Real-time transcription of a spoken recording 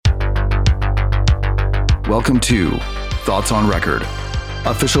Welcome to Thoughts on Record,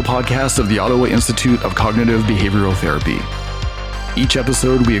 official podcast of the Ottawa Institute of Cognitive Behavioral Therapy. Each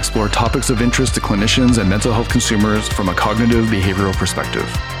episode, we explore topics of interest to clinicians and mental health consumers from a cognitive behavioral perspective.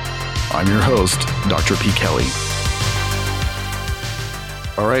 I'm your host, Dr. P. Kelly.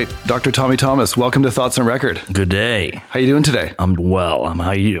 All right, Dr. Tomy Thomas, welcome to Thoughts on Record. Good day. How you doing today? I'm well.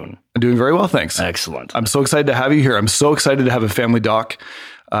 How are you doing? I'm doing very well, thanks. Excellent. I'm so excited to have you here. I'm so excited to have a family doc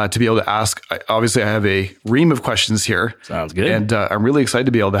to be able to ask. Obviously, I have a ream of questions here. Sounds good. And I'm really excited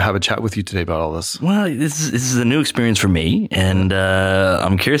to be able to have a chat with you today about all this. Well, this is a new experience for me, and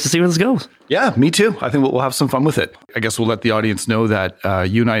I'm curious to see where this goes. Yeah, me too. I think we'll have some fun with it. I guess we'll let the audience know that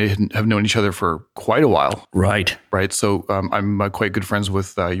you and I have known each other for quite a while. Right. Right. So I'm quite good friends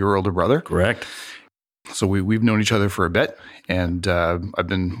with your older brother. Correct. So we've known each other for a bit, and I've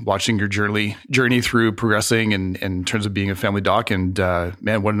been watching your journey through progressing in terms of being a family doc. And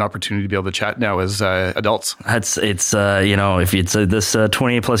man, what an opportunity to be able to chat now as adults. It's if you'd said this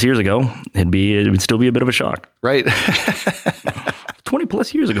 28 plus years ago, it would still be a bit of a shock. Right. 20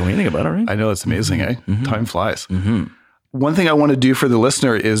 plus years ago, when you think about it, right? I know, it's amazing, mm-hmm. eh? Mm-hmm. Time flies. Mm-hmm. One thing I want to do for the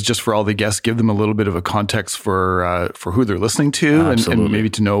listener is just for all the guests, give them a little bit of a context for who they're listening to and maybe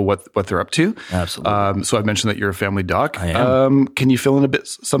to know what they're up to. Absolutely. So I've mentioned that you're a family doc. I am. Can you fill in a bit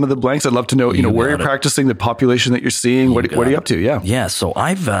some of the blanks? I'd love to know, where you're practicing, the population that you're seeing. What are you up to? Yeah. Yeah. So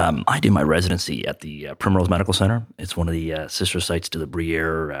I did my residency at the Primrose Medical Center. It's one of the sister sites to the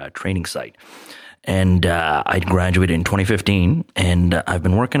Briere training site. And I graduated in 2015, and I've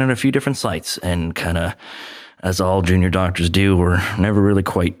been working at a few different sites, and kind of, as all junior doctors do, we're never really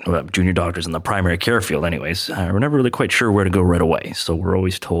quite, junior doctors in the primary care field anyways, we're never really quite sure where to go right away. So we're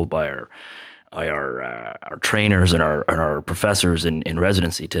always told by our trainers and our professors in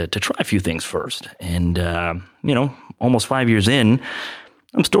residency to try a few things first. And, almost 5 years in,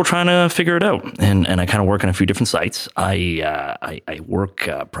 I'm still trying to figure it out. And I kind of work on a few different sites. I work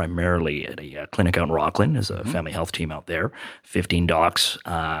primarily at a clinic out in Rockland as a family health team out there, 15 docs,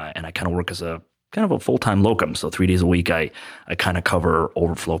 and I kind of work as a full-time locum. So 3 days a week, I kind of cover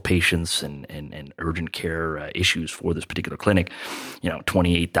overflow patients and urgent care issues for this particular clinic.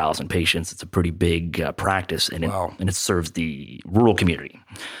 28,000 patients. It's a pretty big practice, and it serves the rural community.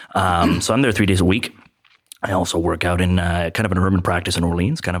 So I'm there 3 days a week. I also work out in kind of an urban practice in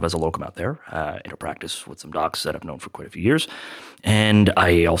Orleans, kind of as a locum out there, in a practice with some docs that I've known for quite a few years. And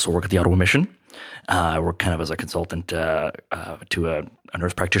I also work at the Ottawa Mission. I work kind of as a consultant to a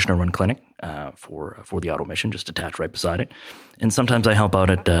nurse practitioner-run clinic for the Ottawa Mission, just attached right beside it. And sometimes I help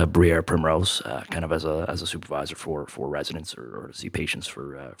out at Briere Primrose, kind of as a supervisor for residents or to see patients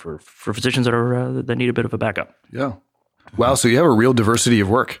for physicians that need a bit of a backup. Yeah. Wow. So you have a real diversity of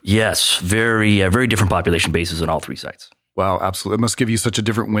work. Yes. Very, very different population bases on all three sites. Wow. Absolutely. It must give you such a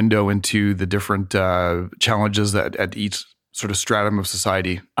different window into the different challenges that at each sort of stratum of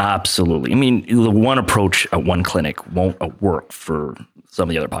society. Absolutely. I mean, the one approach at one clinic won't work for some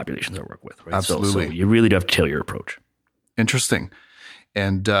of the other populations I work with. Right? Absolutely. So you really do have to tailor your approach. Interesting.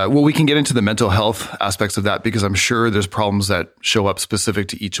 And we can get into the mental health aspects of that, because I'm sure there's problems that show up specific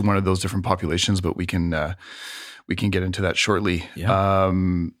to each one of those different populations, but we can get into that shortly. Yeah.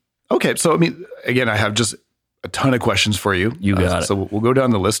 Okay. So, I mean, again, I have just a ton of questions for you. You got it. So we'll go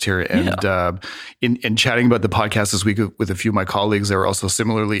down the list here. And in chatting about the podcast this week with a few of my colleagues, they were also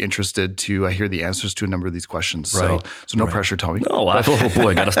similarly interested to hear the answers to a number of these questions. Right. So no pressure, Tomy. No, oh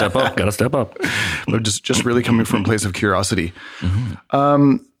boy, got to step up. Got to step up. But just really coming from a place of curiosity.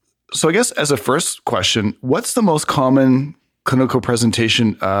 Mm-hmm. So I guess as a first question, what's the most common clinical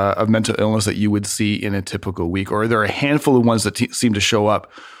presentation of mental illness that you would see in a typical week? Or are there a handful of ones that seem to show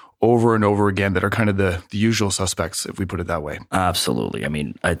up over and over again that are kind of the usual suspects, if we put it that way? Absolutely. I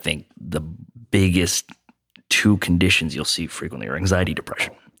mean, I think the biggest two conditions you'll see frequently are anxiety,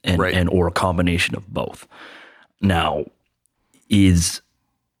 depression, and or a combination of both. Now, is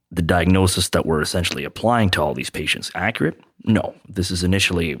the diagnosis that we're essentially applying to all these patients accurate? No. This is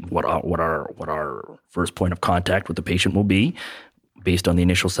initially what our first point of contact with the patient will be. Based on the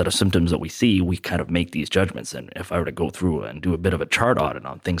initial set of symptoms that we see, we kind of make these judgments. And if I were to go through and do a bit of a chart audit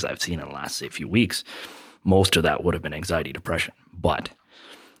on things I've seen in the last, say, few weeks, most of that would have been anxiety, depression. But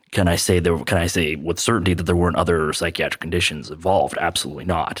can I say with certainty that there weren't other psychiatric conditions involved? Absolutely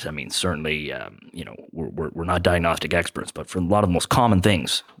not. I mean, certainly, we're not diagnostic experts, but for a lot of the most common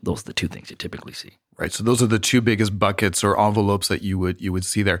things, those are the two things you typically see. Right. So those are the two biggest buckets or envelopes that you would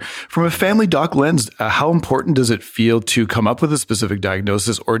see there. From a family doc lens, how important does it feel to come up with a specific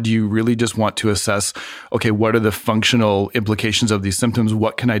diagnosis, or do you really just want to assess, okay, what are the functional implications of these symptoms?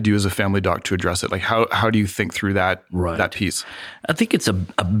 What can I do as a family doc to address it? Like how do you think through that piece? I think it's a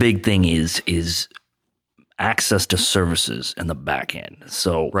big thing is access to services in the back end.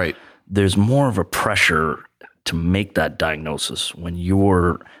 So Right. there's more of a pressure to make that diagnosis when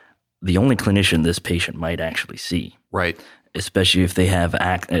you're the only clinician this patient might actually see. Right. Especially if they have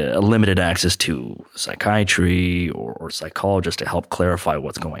limited access to psychiatry or psychologists to help clarify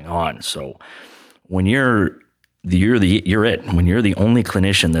what's going on. So when you're it. When you're the only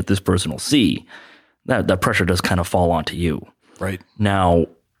clinician that this person will see, that pressure does kind of fall onto you. Right. Now,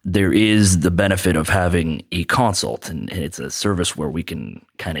 there is the benefit of having a consult, and it's a service where we can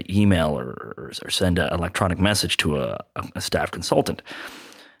kind of email or send an electronic message to a staff consultant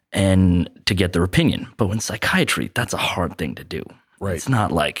and to get their opinion. But in psychiatry, that's a hard thing to do. Right. It's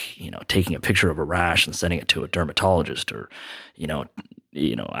not like, taking a picture of a rash and sending it to a dermatologist or,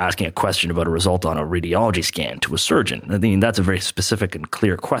 asking a question about a result on a radiology scan to a surgeon. I mean, that's a very specific and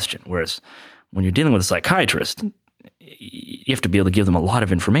clear question. Whereas when you're dealing with a psychiatrist, you have to be able to give them a lot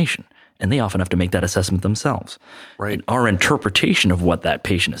of information, and they often have to make that assessment themselves. Right. And our interpretation of what that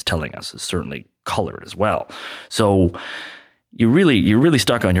patient is telling us is certainly colored as well. So you're really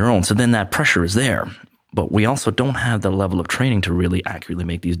stuck on your own. So then that pressure is there. But we also don't have the level of training to really accurately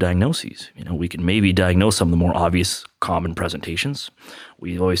make these diagnoses. We can maybe diagnose some of the more obvious common presentations.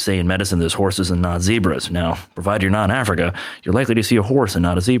 We always say in medicine there's horses and not zebras. Now, provided you're not in Africa, you're likely to see a horse and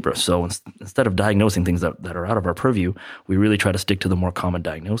not a zebra. So instead of diagnosing things that are out of our purview, we really try to stick to the more common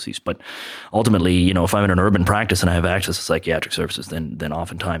diagnoses. But ultimately, if I'm in an urban practice and I have access to psychiatric services, then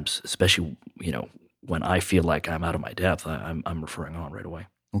oftentimes, especially, when I feel like I'm out of my depth, I'm referring on right away.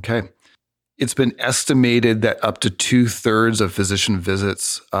 Okay. It's been estimated that up to 2/3 of physician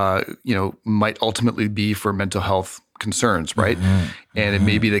visits, might ultimately be for mental health concerns, right? Mm-hmm. And it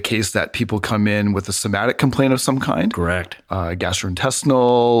may be the case that people come in with a somatic complaint of some kind. Correct.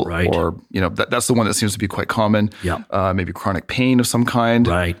 Gastrointestinal, Right. or, that's the one that seems to be quite common. Yeah. Maybe chronic pain of some kind.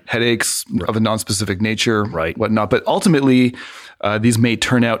 Right. Headaches of a nonspecific nature. Right. Whatnot. But ultimately, these may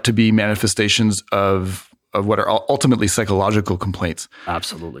turn out to be manifestations of what are ultimately psychological complaints.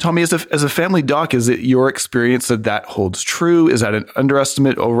 Absolutely. Tomy, as a family doc, is it your experience that holds true? Is that an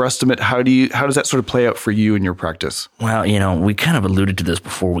underestimate, overestimate? How does that sort of play out for you in your practice? Well, we kind of alluded to this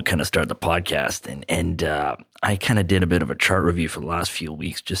before we kind of started the podcast, and I kind of did a bit of a chart review for the last few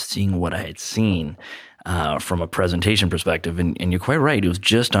weeks, just seeing what I had seen from a presentation perspective. And you're quite right. It was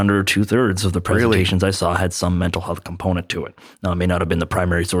just under 2/3 of the presentations I saw had some mental health component to it. Now, it may not have been the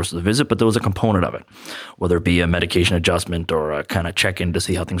primary source of the visit, but there was a component of it, whether it be a medication adjustment or a kind of check-in to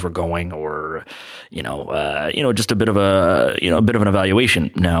see how things were going, or, just a bit of an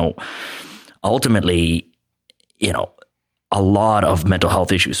evaluation. Now, ultimately, a lot of mental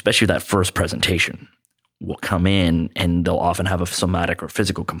health issues, especially that first presentation, will come in and they'll often have a somatic or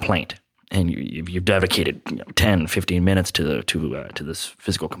physical complaint. And you've dedicated 10, 15 minutes to this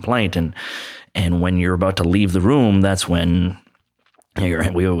physical complaint, and when you're about to leave the room, that's when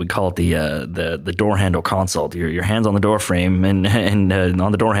we call it the door handle consult. Your hands on the door frame and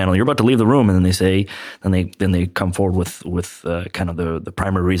on the door handle. You're about to leave the room, and then they say, then they come forward with kind of the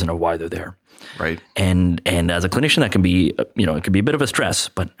primary reason of why they're there. Right. And as a clinician, that can be, it can be a bit of a stress,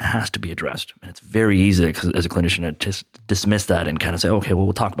 but it has to be addressed. And it's very easy as a clinician to just dismiss that and kind of say, okay, well,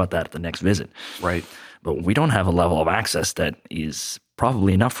 we'll talk about that at the next visit. Right. But we don't have a level of access that is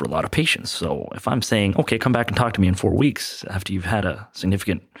probably enough for a lot of patients. So if I'm saying, okay, come back and talk to me in 4 weeks after you've had a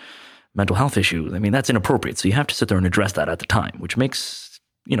significant mental health issue, I mean, that's inappropriate. So you have to sit there and address that at the time, which makes,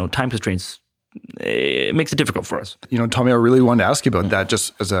 time constraints, it makes it difficult for us. Tomy, I really wanted to ask you about that,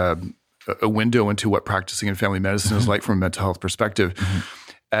 just as a window into what practicing in family medicine is like from a mental health perspective. Mm-hmm.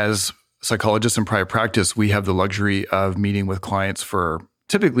 As psychologists in private practice, we have the luxury of meeting with clients for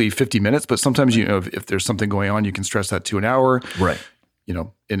typically 50 minutes, but sometimes, if there's something going on, you can stretch that to an hour. Right.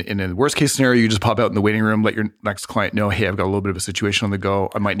 In a worst case scenario, you just pop out in the waiting room, let your next client know, hey, I've got a little bit of a situation on the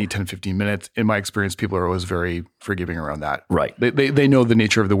go. I might need 10, 15 minutes. In my experience, people are always very forgiving around that. Right. They know the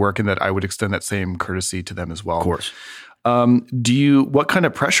nature of the work and that I would extend that same courtesy to them as well. Of course. What kind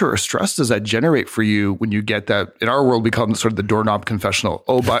of pressure or stress does that generate for you when you get that? In our world, we call them sort of the doorknob confessional.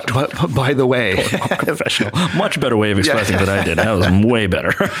 Oh, by the way, confessional, much better way of expressing that I did. That was way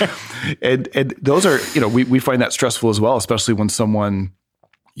better. and those are, we find that stressful as well, especially when someone,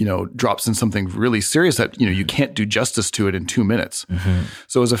 drops in something really serious that, you can't do justice to it in 2 minutes. Mm-hmm.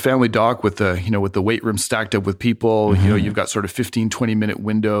 So as a family doc with the weight room stacked up with people, mm-hmm. You've got sort of 15, 20 minute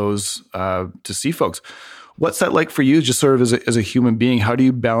windows, to see folks. What's that like for you, just sort of as a human being? How do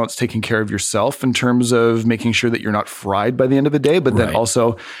you balance taking care of yourself in terms of making sure that you're not fried by the end of the day? But then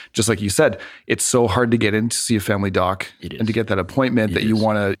also, just like you said, it's so hard to get in to see a family doc and to get that appointment that you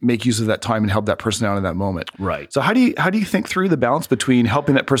want to make use of that time and help that person out in that moment. Right. So how do you think through the balance between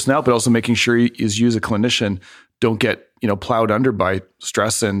helping that person out, but also making sure you as a clinician don't get plowed under by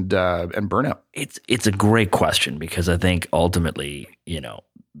stress and burnout? It's a great question, because I think ultimately,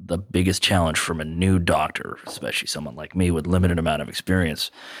 the biggest challenge from a new doctor, especially someone like me with limited amount of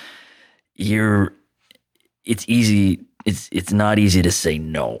experience, it's not easy to say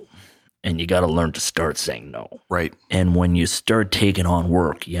no. And you got to learn to start saying no. Right. And when you start taking on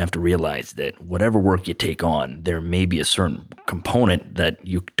work, you have to realize that whatever work you take on, there may be a certain component that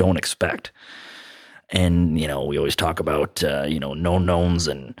you don't expect. And, we always talk about, known knowns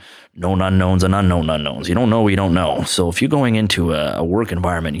and known unknowns and unknown unknowns. You don't know what you don't know. So if you're going into a work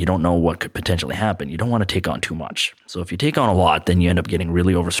environment, you don't know what could potentially happen. You don't want to take on too much. So if you take on a lot, then you end up getting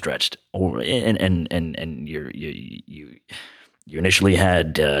really overstretched. And you initially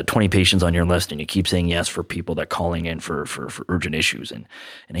had 20 patients on your list, and you keep saying yes for people that are calling in for urgent issues. And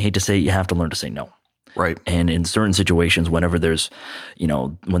I hate to say it, you have to learn to say no. Right. And in certain situations, whenever there's,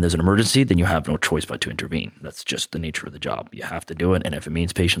 when there's an emergency, then you have no choice but to intervene. That's just the nature of the job. You have to do it. And if it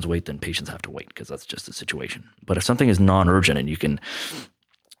means patients wait, then patients have to wait, because that's just the situation. But if something is non-urgent and you can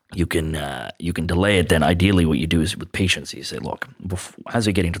delay it, then ideally what you do is with patients, you say, look, as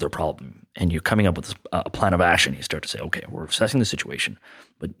you're getting to their problem and you're coming up with a plan of action, you start to say, okay, we're assessing the situation,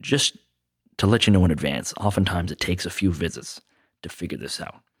 but just to let you know in advance, oftentimes it takes a few visits to figure this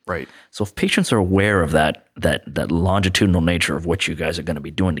out. Right. So if patients are aware of that longitudinal nature of what you guys are going to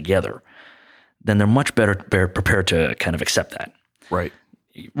be doing together, then they're much better prepared to kind of accept that. Right.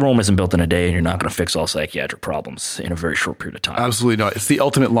 Rome isn't built in a day, and you're not going to fix all psychiatric problems in a very short period of time. Absolutely not. It's the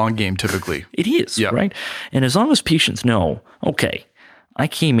ultimate long game, typically. It is, right? And as long as patients know, okay, I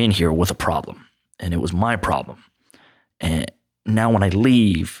came in here with a problem, and it was my problem. And now when I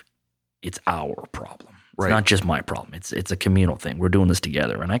leave, it's our problem. It's not just my problem. It's a communal thing. We're doing this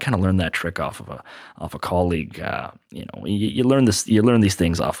together. And I kind of learned that trick off of a colleague. You learn these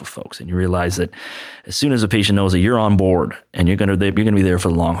things off of folks, and you realize that as soon as a patient knows that you're on board and you're going to be there for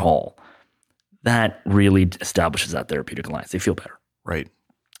the long haul, that really establishes that therapeutic alliance. They feel better. Right.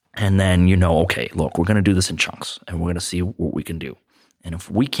 And then okay, look, we're going to do this in chunks, and we're going to see what we can do. And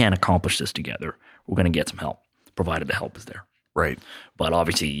if we can't accomplish this together, we're going to get some help, provided the help is there. Right. But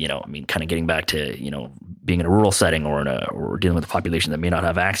obviously, kind of getting back to, being in a rural setting or dealing with a population that may not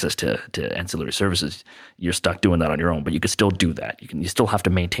have access to ancillary services, you're stuck doing that on your own. But you can still do that. You still have to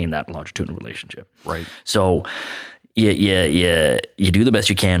maintain that longitudinal relationship. Right. So you do the best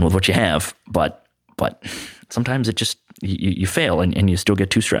you can with what you have, but sometimes it just you fail and you still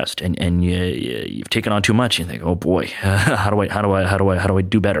get too stressed and you've taken on too much. You think, oh boy, how do I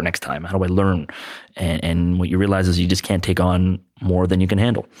do better next time? How do I learn? And what you realize is you just can't take on more than you can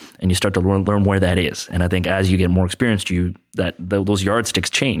handle, and you start to learn where that is. And I think as you get more experienced, those yardsticks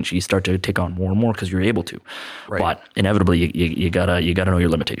change. You start to take on more and more because you're able to. Right. But inevitably, you gotta know your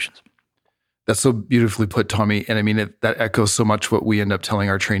limitations. That's so beautifully put, Tommy. And I mean, that echoes so much what we end up telling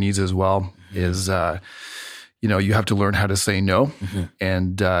our trainees as well. Is you have to learn how to say no,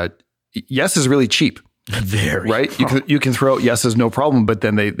 and yes is really cheap. Very right. You can throw out yeses, no problem, but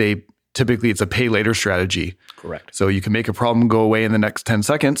then they typically it's a pay later strategy. Correct. So you can make a problem go away in the next 10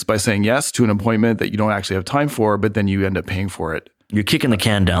 seconds by saying yes to an appointment that you don't actually have time for, but then you end up paying for it. You're kicking the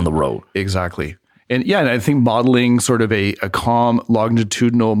can down the road. Exactly. And and I think modeling sort of a calm,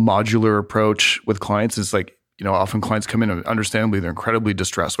 longitudinal, modular approach with clients is like, often clients come in and understandably they're incredibly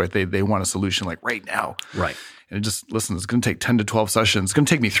distressed, right? They want a solution like right now. Right. And it's going to take 10 to 12 sessions. It's going to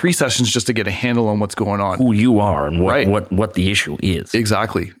take me 3 sessions just to get a handle on what's going on. Who you are and what the issue is.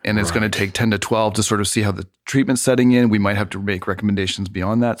 Exactly. And it's going to take 10 to 12 to sort of see how the treatment's setting in. We might have to make recommendations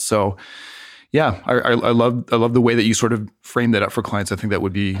beyond that. So yeah, I love the way that you sort of frame that up for clients. I think that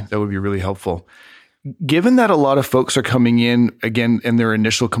would be really helpful. Given that a lot of folks are coming in again and their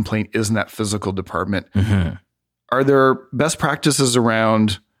initial complaint is in that physical department, are there best practices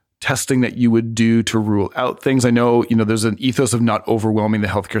around testing that you would do to rule out things? I know, there's an ethos of not overwhelming the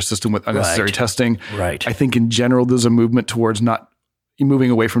healthcare system with unnecessary testing. Right. I think in general, there's a movement towards not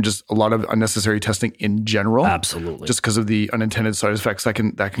moving away from just a lot of unnecessary testing in general. Absolutely. Just because of the unintended side effects that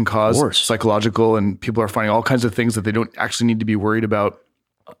can cause psychological, and people are finding all kinds of things that they don't actually need to be worried about.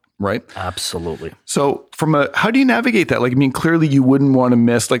 Right? Absolutely. So how do you navigate that? Clearly you wouldn't want to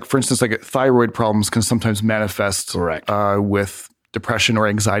miss, for instance, thyroid problems can sometimes manifest with depression or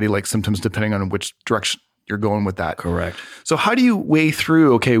anxiety-like symptoms, depending on which direction you're going with that. Correct. So how do you weigh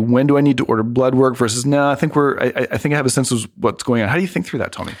through, okay, when do I need to order blood work versus, no, I think I think I have a sense of what's going on. How do you think through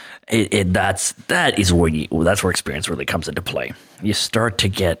that, Tomy? That's where experience really comes into play. You start to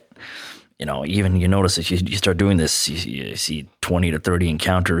get, even you notice if you start doing this, you see 20 to 30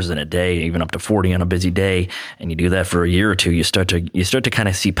 encounters in a day, even up to 40 on a busy day, and you do that for a year or two, you start to kind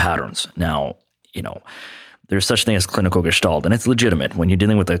of see patterns. Now, there's such thing as clinical gestalt, and it's legitimate. When you're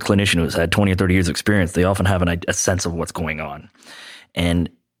dealing with a clinician who's had 20 or 30 years of experience, they often have a sense of what's going on. And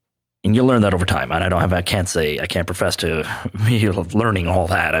you'll learn that over time. And I can't profess to be learning all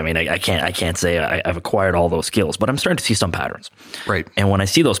that. I mean, I can't say I've acquired all those skills, but I'm starting to see some patterns. Right. And when I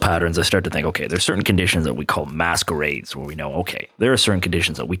see those patterns, I start to think, okay, there's certain conditions that we call masquerades, where we know, okay, there are certain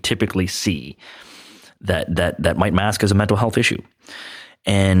conditions that we typically see that might mask as a mental health issue.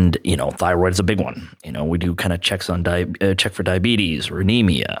 And, thyroid is a big one. We do kind of checks on check for diabetes or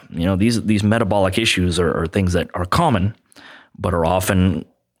anemia. These metabolic issues are things that are common, but are often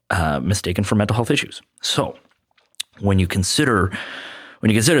mistaken for mental health issues. So when you consider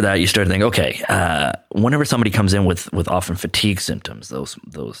that, you start to think, okay, whenever somebody comes in with often fatigue symptoms, those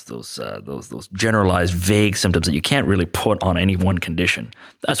generalized vague symptoms that you can't really put on any one condition,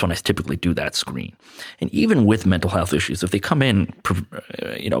 that's when I typically do that screen. And even with mental health issues, if they come in,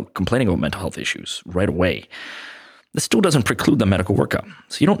 complaining about mental health issues right away, this still doesn't preclude the medical workup.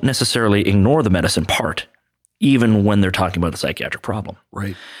 So you don't necessarily ignore the medicine part, even when they're talking about the psychiatric problem.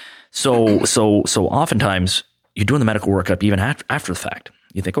 Right. So oftentimes you're doing the medical workup even after the fact.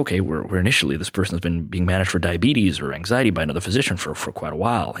 You think, okay, we're initially this person has been being managed for diabetes or anxiety by another physician for quite a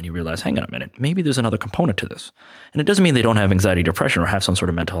while, and you realize, hang on a minute, maybe there's another component to this. And it doesn't mean they don't have anxiety, depression, or have some sort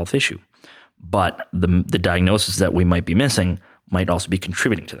of mental health issue, but the diagnosis that we might be missing might also be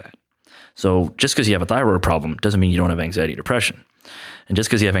contributing to that. So just because you have a thyroid problem doesn't mean you don't have anxiety, depression. And just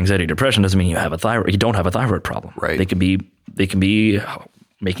because you have anxiety, depression doesn't mean you don't have a thyroid problem. Right. They can be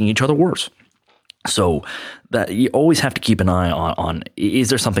making each other worse. So that you always have to keep an eye on is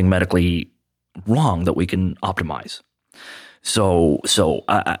there something medically wrong that we can optimize? So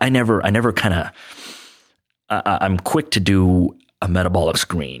I never kind of I'm quick to do a metabolic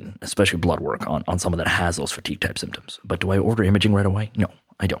screen, especially blood work on someone that has those fatigue type symptoms. But do I order imaging right away? No,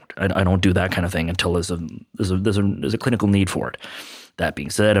 I don't. I don't do that kind of thing until there's a clinical need for it. That being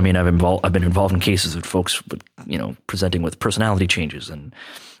said, I mean, I've been involved in cases of folks with, presenting with personality changes and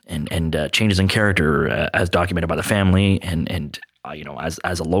changes in character as documented by the family. And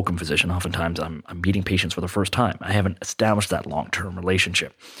as a locum physician, oftentimes I'm meeting patients for the first time. I haven't established that long-term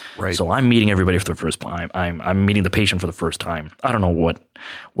relationship. Right. So I'm meeting everybody for the first time. I'm meeting the patient for the first time. I don't know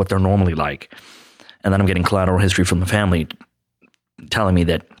what they're normally like. And then I'm getting collateral history from the family telling me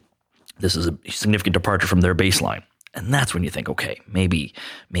that this is a significant departure from their baseline. And that's when you think, okay, maybe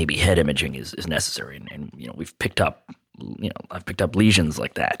head imaging is necessary. And we've picked up, I've picked up lesions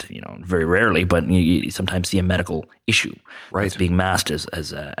like that, very rarely, but you sometimes see a medical issue that's being masked as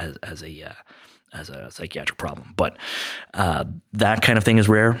a psychiatric problem. But that kind of thing is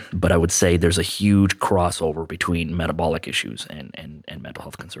rare. But I would say there's a huge crossover between metabolic issues and mental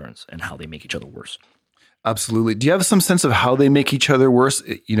health concerns and how they make each other worse. Absolutely. Do you have some sense of how they make each other worse?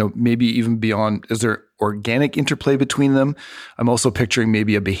 Maybe even beyond, is there organic interplay between them? I'm also picturing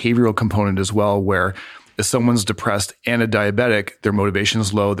maybe a behavioral component as well, where if someone's depressed and a diabetic, their motivation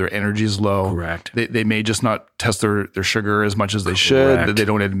is low, their energy is low. Correct. They may just not test their sugar as much as they should, that they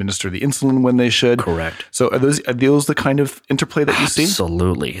don't administer the insulin when they should. Correct. So are those the kind of interplay that you see?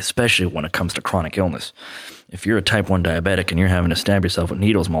 Absolutely, especially when it comes to chronic illness. If you're a type 1 diabetic and you're having to stab yourself with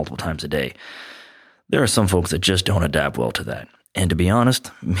needles multiple times a day, there are some folks that just don't adapt well to that. And to be honest,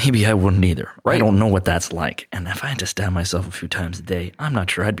 maybe I wouldn't either. Right. I don't know what that's like. And if I had to stab myself a few times a day, I'm not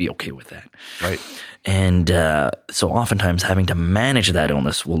sure I'd be okay with that. Right. And so oftentimes having to manage that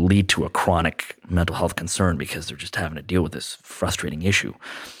illness will lead to a chronic mental health concern because they're just having to deal with this frustrating issue.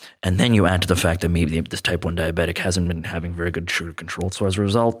 And then you add to the fact that maybe this type 1 diabetic hasn't been having very good sugar control. So as a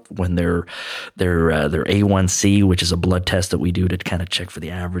result, when their A1C, which is a blood test that we do to kind of check for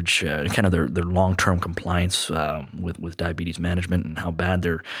the average, kind of their long-term compliance with diabetes management and how bad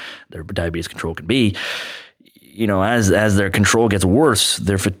their diabetes control can be, as their control gets worse,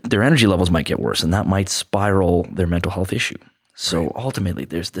 their energy levels might get worse, and that might spiral their mental health issue. So ultimately,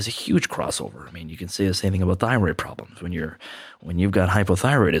 there's a huge crossover. I mean, you can say the same thing about thyroid problems. When you've got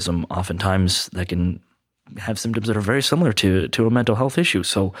hypothyroidism, oftentimes that can have symptoms that are very similar to a mental health issue.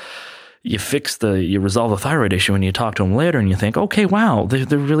 So you resolve the thyroid issue, and you talk to them later, and you think, okay, wow,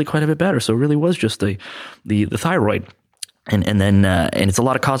 they're really quite a bit better. So it really was just the thyroid. And then it's a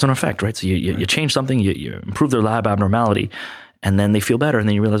lot of cause and effect, right? So you change something, you improve their lab abnormality, And then they feel better. And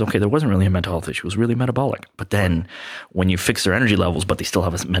then you realize, okay, there wasn't really a mental health issue. It was really metabolic. But then when you fix their energy levels, but they still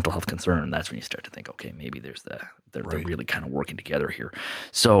have a mental health concern, that's when you start to think, okay, maybe they're really kind of working together here.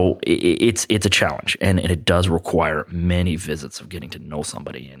 So it's a challenge. And it does require many visits of getting to know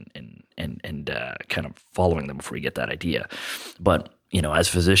somebody and kind of following them before you get that idea. But as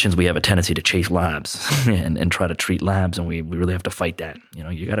physicians, we have a tendency to chase labs and try to treat labs, and we really have to fight that.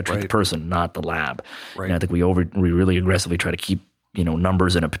 You got to treat the person, not the lab. Right. And I think we really aggressively try to keep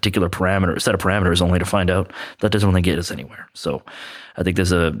numbers in a particular set of parameters, only to find out that doesn't really get us anywhere. So I think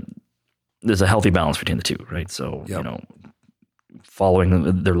there's a healthy balance between the two, right? So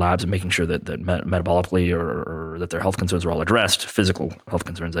following their labs and making sure that metabolically or that their health concerns are all addressed, physical health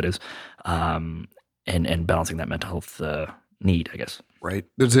concerns that is, and balancing that mental health need, I guess. Right.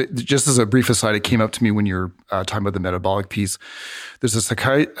 Just as a brief aside, it came up to me when you're talking about the metabolic piece. There's a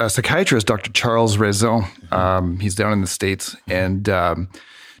psychiatrist, Dr. Charles Raison. He's down in the States and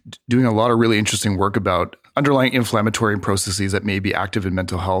doing a lot of really interesting work about underlying inflammatory processes that may be active in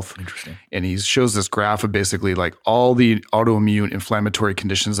mental health. Interesting. And he shows this graph of basically like all the autoimmune inflammatory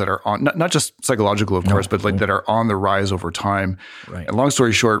conditions that are on, not just psychological, of course, but like that are on the rise over time. Right. And long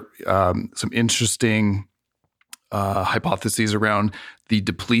story short, some interesting hypotheses around the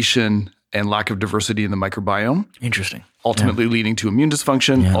depletion and lack of diversity in the microbiome. Interesting. Ultimately leading to immune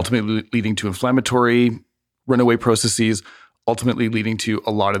dysfunction, ultimately leading to inflammatory runaway processes, ultimately leading to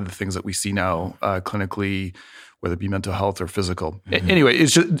a lot of the things that we see now clinically, whether it be mental health or physical. Anyway,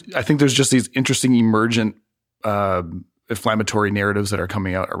 I think there's just these interesting emergent inflammatory narratives that are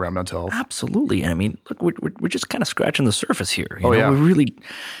coming out around mental health. Absolutely. And I mean, look, we're just kind of scratching the surface here.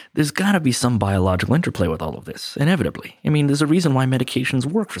 There's got to be some biological interplay with all of this, inevitably. I mean, there's a reason why medications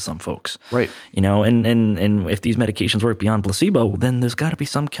work for some folks. Right. And if these medications work beyond placebo, then there's got to be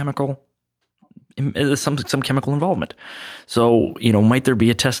some chemical involvement. So, might there be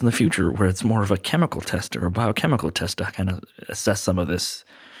a test in the future where it's more of a chemical test or a biochemical test to kind of assess some of this?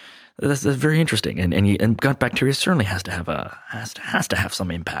 That's very interesting, and gut bacteria certainly has to have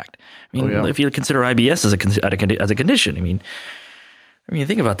some impact. I mean, if you consider IBS as a condition, I mean, you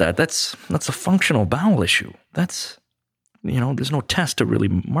think about that. That's a functional bowel issue. That's there's no test to really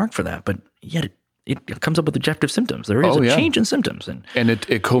mark for that, but yet it comes up with objective symptoms. There is a change in symptoms, and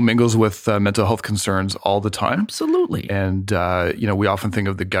it commingles with mental health concerns all the time. Absolutely. And we often think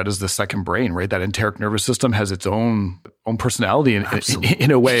of the gut as the second brain, right? That enteric nervous system has its own personality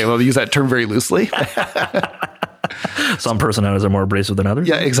in a way. I'll use that term very loosely. Some personalities are more abrasive than others.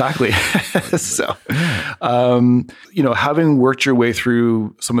 Yeah, exactly. So, having worked your way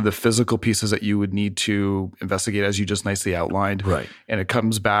through some of the physical pieces that you would need to investigate, as you just nicely outlined, right? And it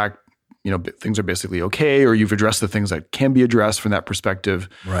comes back, things are basically okay, or you've addressed the things that can be addressed from that perspective.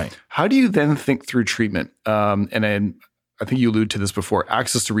 Right. How do you then think through treatment? And I think you alluded to this before.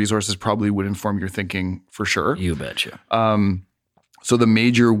 Access to resources probably would inform your thinking for sure. You betcha. So the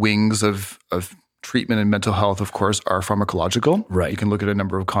major wings of treatment and mental health, of course, are pharmacological. Right. You can look at a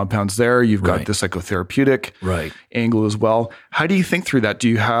number of compounds there. You've got the psychotherapeutic angle as well. How do you think through that?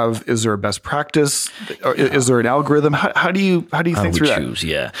 Is there a best practice? Or is there an algorithm? How do you think through that?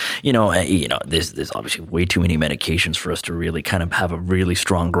 Yeah. There's obviously way too many medications for us to really kind of have a really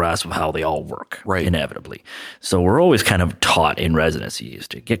strong grasp of how they all work, inevitably. So we're always kind of taught in residency is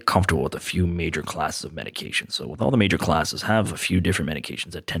to get comfortable with a few major classes of medications. So with all the major classes, have a few different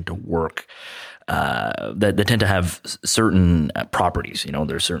medications that tend to work. That tend to have certain properties.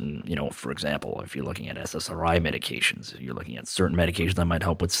 There's certain, for example, if you're looking at SSRI medications, you're looking at certain medications that might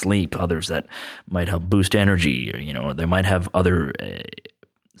help with sleep, others that might help boost energy, or, they might have other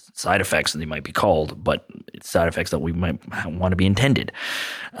side effects, they might be called, but it's side effects that we might want to be intended,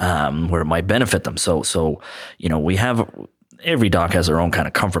 where it might benefit them. So, we have, every doc has their own kind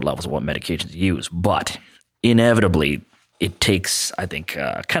of comfort levels of what medications to use, but inevitably, it takes, I think,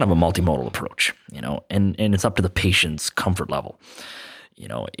 kind of a multimodal approach, and it's up to the patient's comfort level.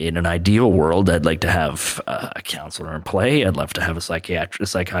 In an ideal world, I'd like to have a counselor in play. I'd love to have a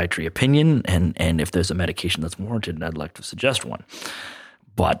psychiatry opinion, and if there's a medication that's warranted, I'd like to suggest one.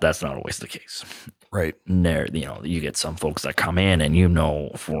 But that's not always the case. Right. There, you get some folks that come in and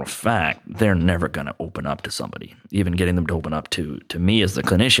for a fact they're never going to open up to somebody. Even getting them to open up to me as the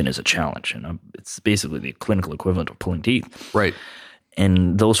clinician is a challenge, and it's basically the clinical equivalent of pulling teeth. Right.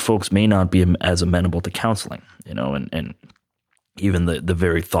 And those folks may not be as amenable to counseling, and even the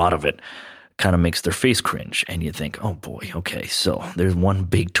very thought of it kind of makes their face cringe, and you think, oh boy, okay, so there's one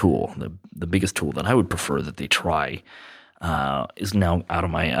big tool, the biggest tool that I would prefer that they try. Is now out of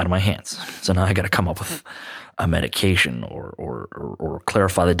my hands. So now I got to come up with a medication or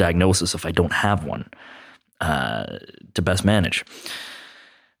clarify the diagnosis if I don't have one. to best manage.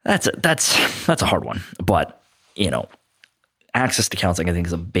 That's a hard one, but access to counseling, I think,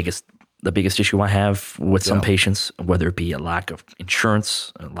 is the biggest issue I have with some patients, whether it be a lack of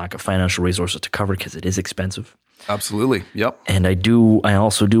insurance, a lack of financial resources to cover, because it is expensive. Absolutely. Yep. And I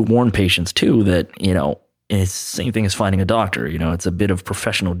also do warn patients too that, it's the same thing as finding a doctor. It's a bit of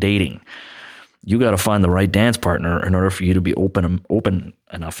professional dating. You got to find the right dance partner in order for you to be open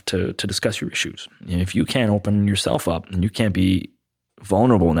enough to discuss your issues. And if you can't open yourself up and you can't be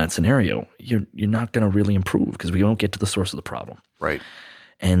vulnerable in that scenario, you're not going to really improve, because we won't get to the source of the problem. Right.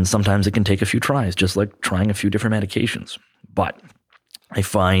 And sometimes it can take a few tries, just like trying a few different medications. But I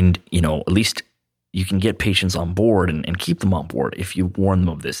find, at least you can get patients on board and keep them on board if you warn them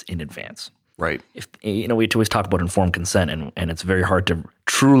of this in advance. Right. If we always talk about informed consent, and it's very hard to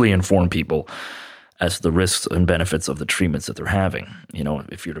truly inform people as to the risks and benefits of the treatments that they're having.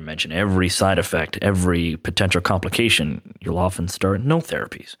 If you're to mention every side effect, every potential complication, you'll often start no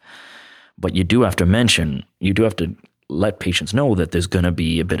therapies. But you do have to let patients know that there's going to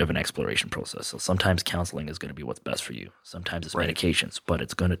be a bit of an exploration process. So sometimes counseling is going to be what's best for you. Sometimes it's medications, but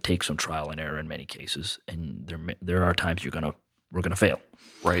it's going to take some trial and error in many cases. And there are times we're going to fail.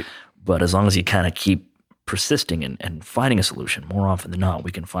 Right. But as long as you kind of keep persisting and finding a solution, more often than not,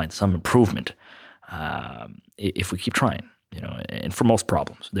 we can find some improvement if we keep trying. And for most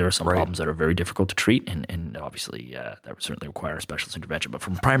problems, there are some problems that are very difficult to treat, and obviously that would certainly require a specialist intervention. But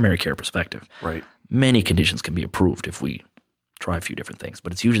from a primary care perspective, many conditions can be improved if we try a few different things.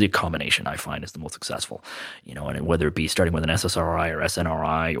 But it's usually a combination I find is the most successful. And whether it be starting with an SSRI or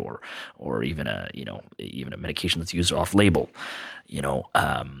SNRI or even a medication that's used off label,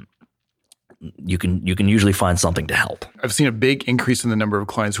 you can usually find something to help. I've seen a big increase in the number of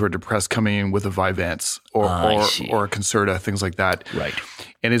clients who are depressed coming in with a Vyvanse or a Concerta, things like that. Right.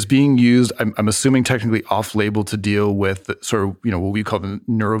 And it's being used, I'm assuming, technically off-label to deal with sort of, what we call the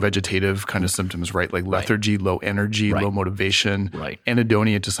neurovegetative kind of symptoms, right? Like lethargy, low energy, low motivation,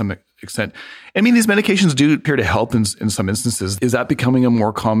 anhedonia to some extent. I mean, these medications do appear to help in some instances. Is that becoming a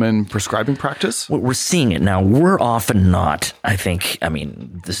more common prescribing practice? Well, we're seeing it now. We're often not,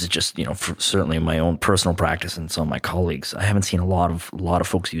 this is just, certainly in my own personal practice and some of my colleagues, I haven't seen a lot of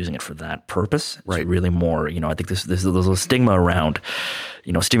folks using it for that purpose. It's really more, I think there's a stigma around,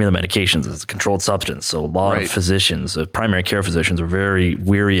 stimulant medications as a controlled substance. So a lot of physicians, primary care physicians, are very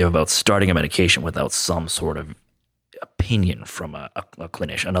weary about starting a medication without some sort of opinion from a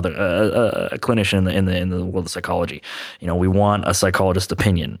clinician, a clinician in the world of psychology. We want a psychologist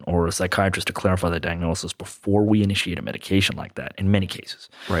opinion or a psychiatrist to clarify the diagnosis before we initiate a medication like that in many cases.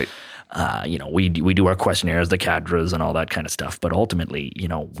 Right. We do our questionnaires, the CADRAs and all that kind of stuff, but ultimately,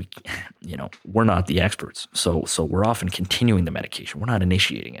 we're not the experts. So we're often continuing the medication. We're not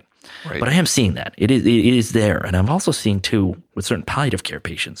initiating it. Right. But I am seeing that. It is there. And I'm also seeing too with certain palliative care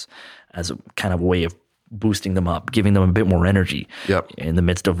patients as a kind of way of boosting them up, giving them a bit more energy in the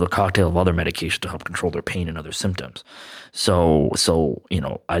midst of the cocktail of other medications to help control their pain and other symptoms. So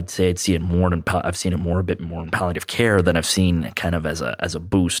I'd say I've seen it a bit more in palliative care than I've seen kind of as a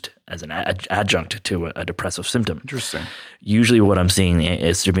boost, as an adjunct to a depressive symptom. Interesting. Usually what I'm seeing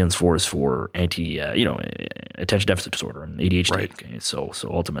is stimulants is for attention deficit disorder and ADHD. Right. Okay? So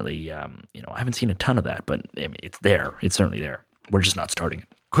ultimately, I haven't seen a ton of that, but it's there. It's certainly there. We're just not starting it.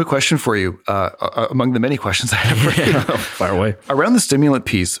 Quick question for you, among the many questions I have for you. Fire away. Around the stimulant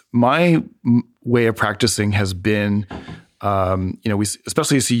piece, my way of practicing has been, we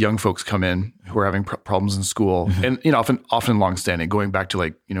especially see young folks come in who are having problems in school, and often long-standing, going back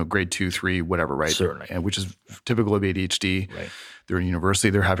to grade 2, 3, whatever, right? Certainly. And which is typical of ADHD. Right. They're in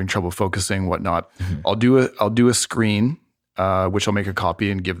university, they're having trouble focusing, whatnot. I'll do a screen, which I'll make a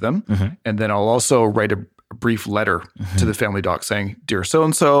copy and give them, and then I'll also write a brief letter to the family doc saying, "Dear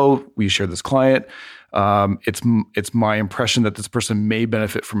so-and-so, we share this client. It's my impression that this person may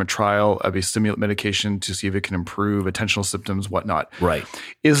benefit from a trial of a stimulant medication to see if it can improve attentional symptoms, whatnot." Right.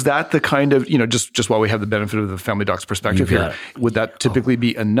 Is that the kind of, just while we have the benefit of the family doc's perspective here, would that typically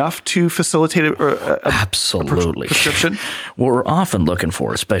be enough to facilitate absolutely a prescription? What we're often looking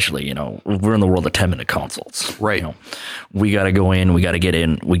for, especially, we're in the world of 10-minute consults. Right. We got to go in, we got to get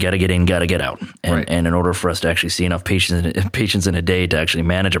in, got to get out. And in order for us to actually see enough patients in a day to actually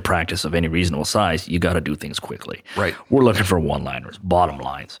manage a practice of any reasonable size, you got to do things quickly. Right. We're looking for one-liners, bottom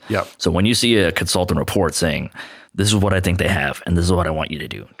lines. Yep. So when you see a consultant report saying, "This is what I think they have, and this is what I want you to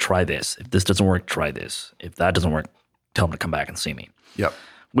do. Try this. If this doesn't work, try this. If that doesn't work, tell them to come back and see me." Yep.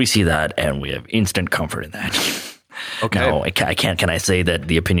 We see that, and we have instant comfort in that. Okay. No, can I say that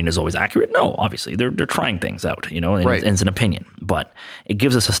the opinion is always accurate? No, obviously. They're trying things out, and it's an opinion. But it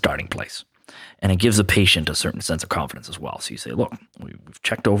gives us a starting place. And it gives the patient a certain sense of confidence as well. So you say, look, we've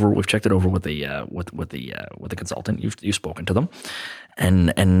checked it over with the consultant. You've spoken to them,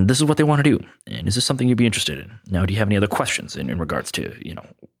 and this is what they want to do. And is this something you'd be interested in? Now, do you have any other questions in regards to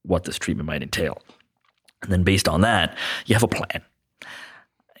what this treatment might entail? And then based on that, you have a plan.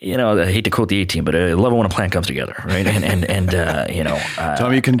 I hate to quote the A-Team, but I love it when a plan comes together, right?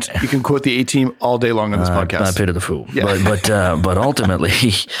 Tom, you can quote the A-Team all day long on this podcast. I pity the fool. Yeah. But ultimately,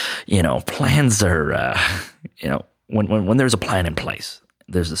 plans are, when there's a plan in place,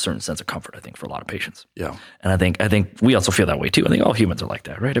 there's a certain sense of comfort, I think, for a lot of patients. Yeah. And I think we also feel that way too. I think all humans are like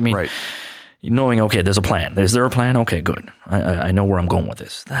that, right? I mean, right. Knowing, okay, there's a plan. Is there a plan? Okay, good. I know where I'm going with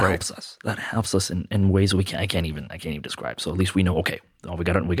this. That helps us. That helps us in ways I can't even describe. So at least we know, okay,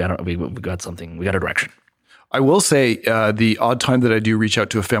 we got something, we got a direction. I will say the odd time that I do reach out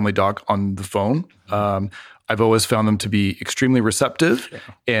to a family doc on the phone, I've always found them to be extremely receptive,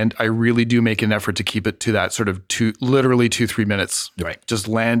 and I really do make an effort to keep it to that sort of literally 2-3 minutes. Right. Just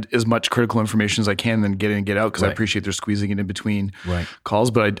land as much critical information as I can, then get in and get out, because I appreciate they're squeezing it in between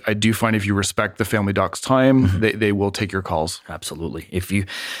calls. But I do find if you respect the family doc's time, they will take your calls. Absolutely. If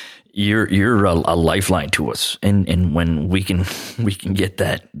you're a lifeline to us, and when we can get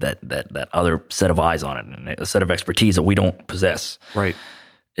that other set of eyes on it and a set of expertise that we don't possess. Right.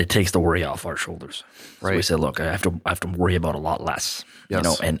 It takes the worry off our shoulders. So we say, look, I have to worry about a lot less.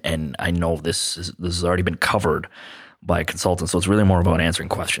 Yes. And I know this has already been covered by a consultant. So it's really more about answering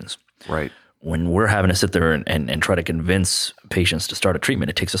questions. Right. When we're having to sit there and try to convince patients to start a treatment,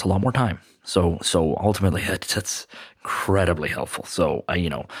 it takes us a lot more time. So ultimately that's incredibly helpful. So if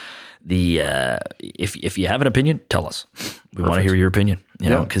you have an opinion, tell us. We want to hear your opinion,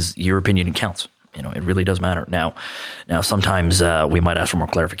 because your opinion counts. It really does matter. Now sometimes we might ask for more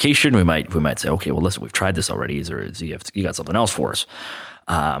clarification. We might say, okay, well, listen, we've tried this already. You got something else for us?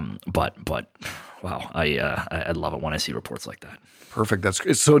 But wow, I love it when I see reports like that. Perfect.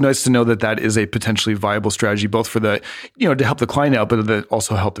 It's so nice to know that is a potentially viable strategy, both for the, to help the client out, but that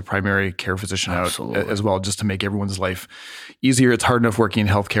also help the primary care physician out as well, just to make everyone's life easier. It's hard enough working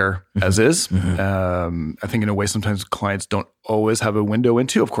in healthcare as is. I think in a way, sometimes clients don't always have a window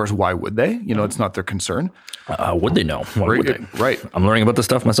into, of course, why would they? It's not their concern. Would they know? Why would they? Right. I'm learning about this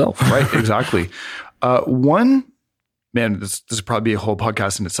stuff myself. Right. Exactly. This would probably be a whole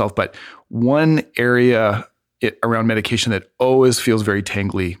podcast in itself, but one area around medication that always feels very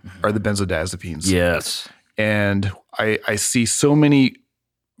tangly are the benzodiazepines. Yes. And I see so many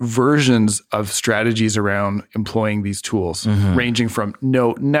versions of strategies around employing these tools, ranging from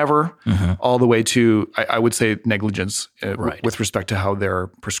no, never, all the way to, I would say, negligence with respect to how they're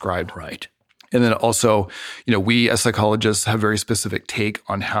prescribed. Right. And then also, we as psychologists have very specific take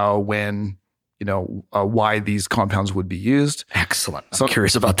on how, when, why these compounds would be used. Excellent. I'm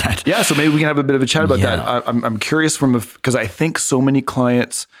curious about that. Yeah. So maybe we can have a bit of a chat about that. I'm curious because I think so many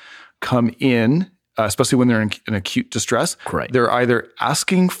clients come in, especially when they're in acute distress. Right. They're either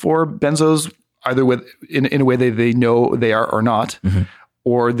asking for benzos, either in a way they know they are or not,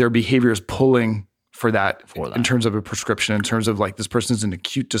 or their behavior is pulling for that in terms of a prescription, in terms of like this person's in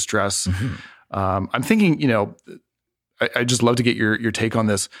acute distress. I'm thinking, I just love to get your take on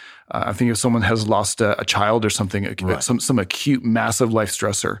this. I think if someone has lost a child or something, some acute, massive life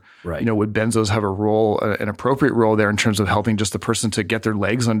stressor, would benzos have a role, an appropriate role there in terms of helping just the person to get their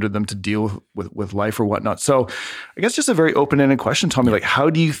legs under them to deal with life or whatnot? So I guess just a very open-ended question, Tommy, like how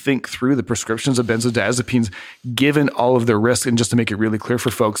do you think through the prescriptions of benzodiazepines, given all of their risks? And just to make it really clear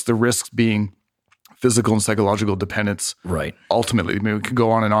for folks, the risks being physical and psychological dependence. Right. Ultimately, I mean, we could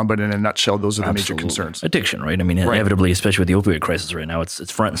go on and on, but in a nutshell, those are the major concerns. Addiction, right? I mean, inevitably, especially with the opioid crisis right now, it's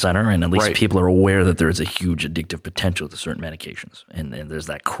front and center, and at least people are aware that there is a huge addictive potential to certain medications, and there's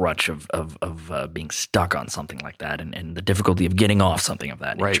that crutch of being stuck on something like that, and the difficulty of getting off something of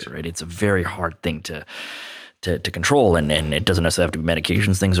that nature. Right. It's a very hard thing to control, and it doesn't necessarily have to be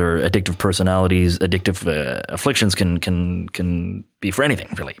medications. Things are addictive personalities, addictive afflictions can be for anything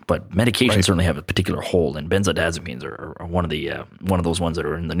really, but medications certainly have a particular hold, and benzodiazepines are one of those ones that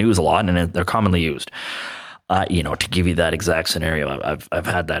are in the news a lot, and they're commonly used. To give you that exact scenario, I've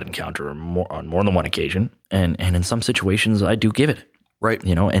had that encounter on more than one occasion, and in some situations I do give it. Right.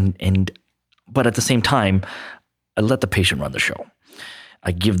 But at the same time, I let the patient run the show.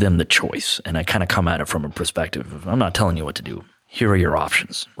 I give them the choice, and I kind of come at it from a perspective of, I'm not telling you what to do. Here are your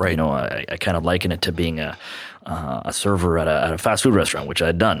options. Right. I kind of liken it to being a server at a fast food restaurant, which I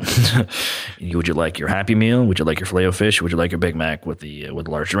had done. Would you like your Happy Meal? Would you like your Filet-O-Fish? Would you like your Big Mac with the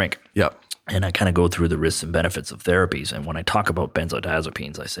large drink? Yeah. And I kind of go through the risks and benefits of therapies. And when I talk about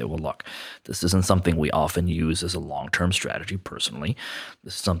benzodiazepines, I say, well, look, this isn't something we often use as a long-term strategy personally.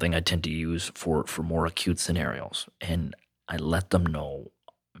 This is something I tend to use for more acute scenarios. And I let them know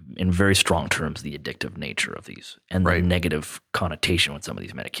in very strong terms the addictive nature of these and the negative connotation with some of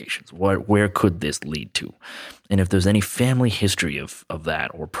these medications. Where could this lead to? And if there's any family history of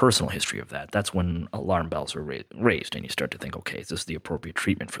that or personal history of that, that's when alarm bells are raised and you start to think, okay, is this the appropriate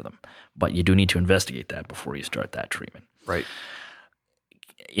treatment for them? But you do need to investigate that before you start that treatment. Right.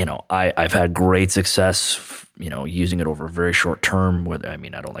 You know, I've had great success, you know, using it over a very short term. I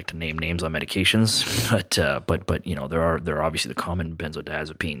don't like to name names on medications, but you know, there are obviously the common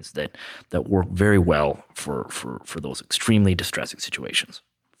benzodiazepines that work very well for those extremely distressing situations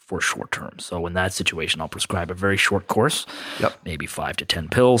for short term. So in that situation, I'll prescribe a very short course, maybe 5 to 10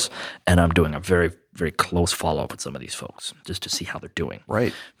 pills, and I'm doing a very, very close follow-up with some of these folks just to see how they're doing.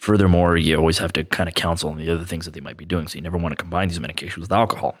 Right. Furthermore, you always have to kind of counsel on the other things that they might be doing. So you never want to combine these medications with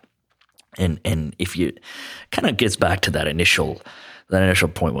alcohol. And if you kind of gets back to that initial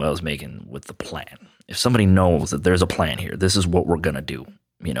point what I was making with the plan. If somebody knows that there's a plan here, this is what we're going to do,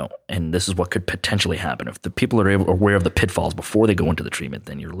 you know, and this is what could potentially happen. If the people are aware of the pitfalls before they go into the treatment,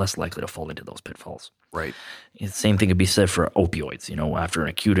 then you're less likely to fall into those pitfalls. Right. The same thing could be said for opioids, you know, after an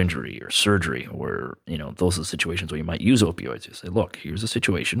acute injury or surgery, or, you know, those are the situations where you might use opioids. You say, look, here's a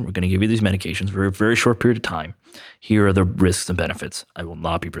situation. We're going to give you these medications for a very short period of time. Here are the risks and benefits. I will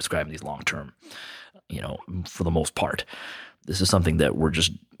not be prescribing these long term, you know, for the most part. This is something that we're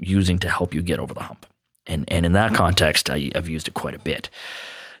just using to help you get over the hump. And in that context, I've used it quite a bit.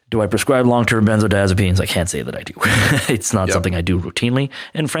 Do I prescribe long-term benzodiazepines? I can't say that I do. It's not something I do routinely.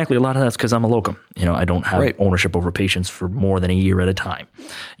 And frankly, a lot of that's because I'm a locum. You know, I don't have ownership over patients for more than a year at a time.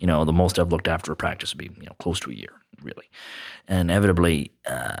 You know, the most I've looked after a practice would be, you know, close to a year, really. And inevitably,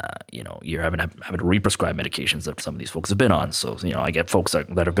 you know, you're having to re-prescribe medications that some of these folks have been on. So, you know, I get folks that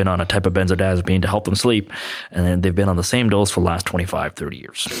have been on a type of benzodiazepine to help them sleep, and then they've been on the same dose for the last 25, 30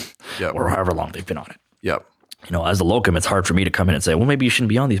 years, or however long they've been on it. Yep. You know, as a locum, it's hard for me to come in and say, well, maybe you shouldn't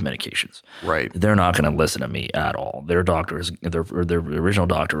be on these medications. Right. They're not going to listen to me at all. Their doctor, their original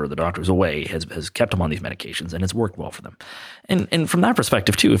doctor or the doctor who's away has kept them on these medications, and it's worked well for them. And from that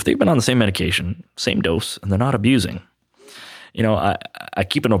perspective, too, if they've been on the same medication, same dose, and they're not abusing, you know, I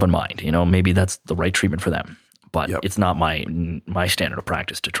keep an open mind. You know, maybe that's the right treatment for them. But it's not my standard of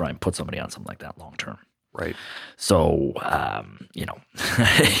practice to try and put somebody on something like that long term. Right. So, you know,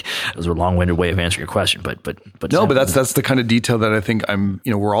 it was a long-winded way of answering your question, but no, but that's the kind of detail that I think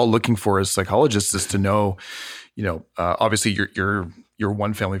we're all looking for as psychologists, is to know, you know, obviously you're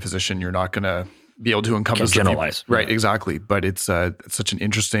one family physician. You're not going to be able to encompass generalize. Right. Exactly. But it's such an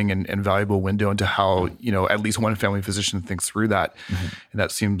interesting and valuable window into how, you know, at least one family physician thinks through that. Mm-hmm. And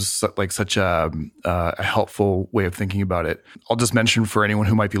that seems like such a helpful way of thinking about it. I'll just mention for anyone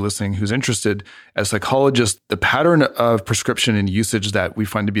who might be listening who's interested, as psychologists, the pattern of prescription and usage that we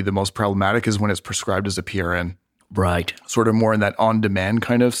find to be the most problematic is when it's prescribed as a PRN. Right. Sort of more in that on-demand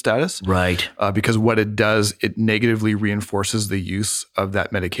kind of status. Right. Because what it does, it negatively reinforces the use of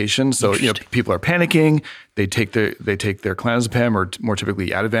that medication. So, you know, people are panicking. They take their clonazepam, or more typically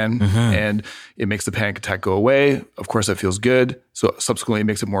Ativan, and it makes the panic attack go away. Of course, that feels good. So subsequently, it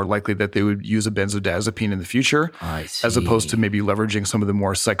makes it more likely that they would use a benzodiazepine in the future, as opposed to maybe leveraging some of the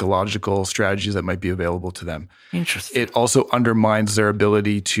more psychological strategies that might be available to them. Interesting. It also undermines their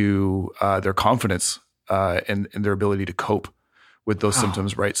ability to their confidence. And their ability to cope with those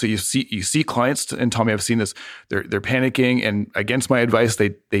symptoms, right? So you see clients, and Tommy, I've seen this. They're panicking, and against my advice,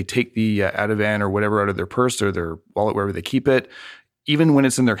 they take the Ativan or whatever out of their purse or their wallet, wherever they keep it. Even when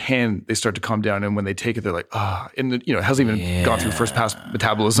it's in their hand, they start to calm down, and when they take it, they're like, and it hasn't even gone through first pass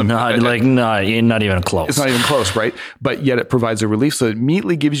metabolism. Not even close. It's not even close, right? But yet it provides a relief, so it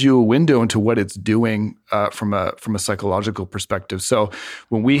immediately gives you a window into what it's doing from a psychological perspective. So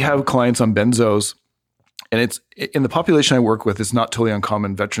when we have clients on benzos. And it's in the population I work with, it's not totally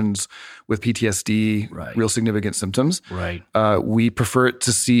uncommon. Veterans with PTSD, real significant symptoms. Right. We prefer it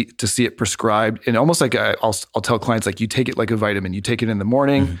to see it prescribed, and almost like I'll tell clients, like, you take it like a vitamin. You take it in the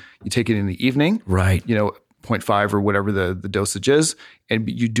morning, you take it in the evening. Right. You know, 0.5 or whatever the dosage is, and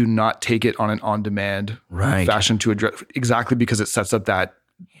you do not take it on an on-demand fashion to address, exactly because it sets up that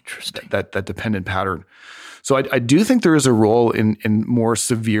that dependent pattern. So I do think there is a role in more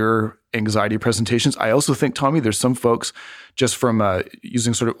severe anxiety presentations. I also think, Tommy, there's some folks, just from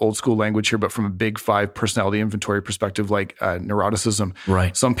using sort of old school language here, but from a big 5 personality inventory perspective, like neuroticism.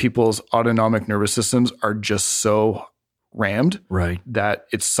 Right. Some people's autonomic nervous systems are just so rammed that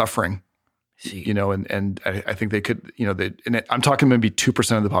it's suffering. you know, and I think they could, you know, I'm talking maybe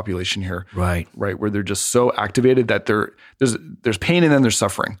 2% of the population here, right, where they're just so activated that there's pain and then there's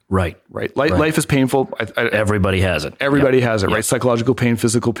suffering, right. Life is painful. Everybody has it. Everybody has it, right? Psychological pain,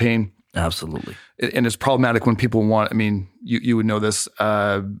 physical pain. Absolutely. And it's problematic when people want, I mean, you would know this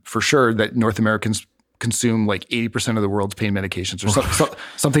for sure, that North Americans consume like 80% of the world's pain medications or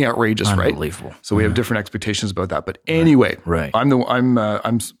something outrageous, right? Unbelievable. So we have different expectations about that. But anyway, right.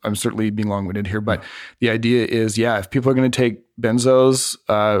 I'm certainly being long-winded here, but the idea is, if people are going to take benzos,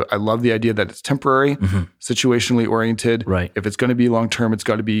 I love the idea that it's temporary, situationally oriented. Right. If it's going to be long-term, it's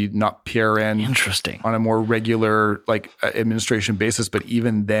got to be not PRN. Interesting. On a more regular administration basis. But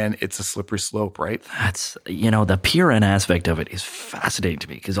even then it's a slippery slope, right? That's, you know, the PRN aspect of it is fascinating to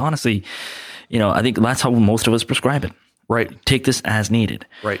me because honestly, you know, I think that's how most of us prescribe it. Right. Take this as needed.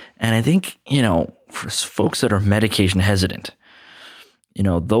 Right. And I think, you know, for folks that are medication hesitant, you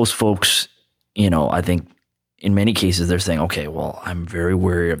know, those folks, you know, I think in many cases they're saying, okay, well, I'm very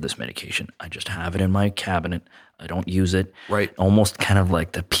wary of this medication. I just have it in my cabinet. I don't use it. Right. Almost kind of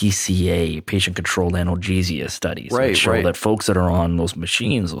like the PCA, patient-controlled analgesia studies, right, which show right. that folks that are on those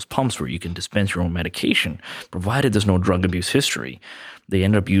machines, those pumps where you can dispense your own medication, provided there's no drug abuse history, they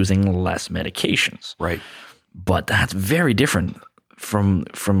end up using less medications. Right. But that's very different from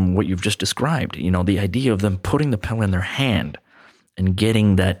what you've just described. You know, the idea of them putting the pill in their hand and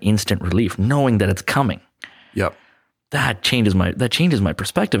getting that instant relief, knowing that it's coming. Yep. That changes my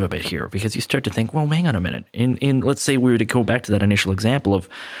perspective a bit here because you start to think, well, hang on a minute. In let's say we were to go back to that initial example of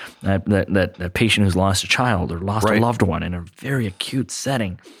that patient who's lost a child or lost a loved one in a very acute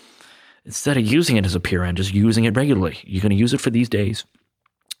setting. Instead of using it as a PRN, just using it regularly. You're going to use it for these days,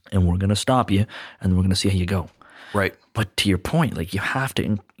 and we're going to stop you, and we're going to see how you go. Right. But to your point, like you have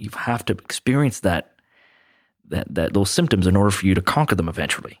to experience that those symptoms in order for you to conquer them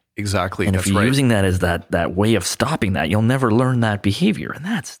eventually. Exactly. And if you're using that as that way of stopping that, you'll never learn that behavior, and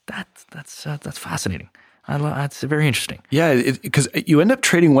that's fascinating. That's very interesting. Yeah, because you end up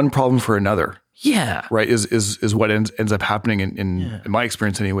trading one problem for another. Yeah. Right. Is what ends up happening in my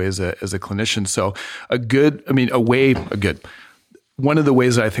experience anyway as a clinician. So one of the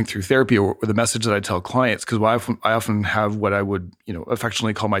ways that I think through therapy or the message that I tell clients, because I often have what I would, you know,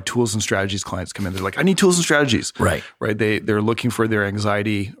 affectionately call my tools and strategies clients come in. They're like, I need tools and strategies. Right. Right. They're looking for their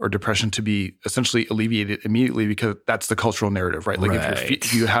anxiety or depression to be essentially alleviated immediately because that's the cultural narrative, right? Like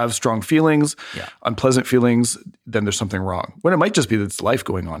if you have strong feelings, unpleasant feelings, then there's something wrong. When it might just be that it's life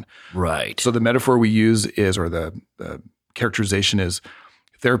going on. Right. So the metaphor we use is, or the characterization is,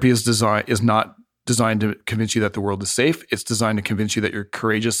 therapy is not designed to convince you that the world is safe. It's designed to convince you that you're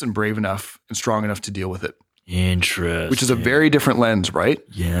courageous and brave enough and strong enough to deal with it. Interesting. Which is a very different lens, right?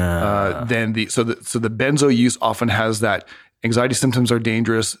 Yeah. Than the benzo use often has that anxiety symptoms are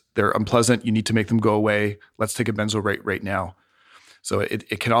dangerous. They're unpleasant. You need to make them go away. Let's take a benzo right now. So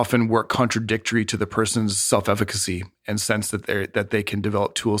it can often work contradictory to the person's self-efficacy and sense that they can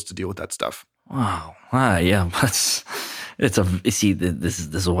develop tools to deal with that stuff. Wow. Yeah. This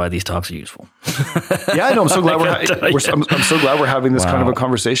is why these talks are useful. Yeah, I know. I'm so glad I'm so glad we're having this kind of a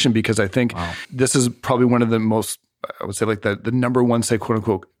conversation because I think this is probably one of the most, I would say, like the number one, say, quote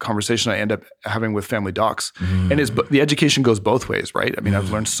unquote, conversation I end up having with family docs. And the education goes both ways, right? I mean,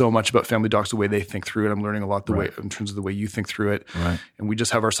 I've learned so much about family docs, the way they think through it. I'm learning a lot in terms of the way you think through it. Right. And we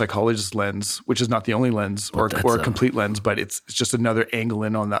just have our psychologist lens, which is not the only lens or a complete lens, but it's just another angle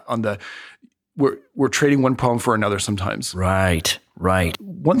in on the we're trading one problem for another sometimes. Right.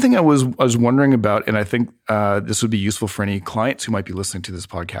 One thing I was wondering about, and I think this would be useful for any clients who might be listening to this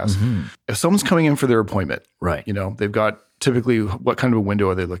podcast. If someone's coming in for their appointment, right? You know, they've got typically, what kind of a window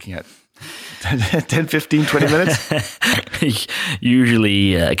are they looking at? 10, 15, 20 minutes?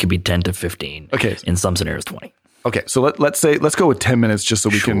 Usually it can be 10 to 15. Okay. In some scenarios, 20. Okay. So let's go with 10 minutes just so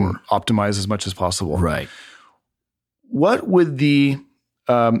we can optimize as much as possible. Right. What would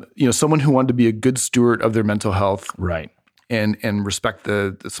someone who wanted to be a good steward of their mental health, right, and respect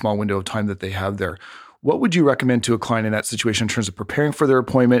the small window of time that they have there, what would you recommend to a client in that situation in terms of preparing for their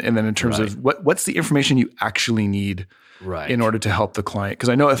appointment, and then in terms of what's the information you actually need in order to help the client? Because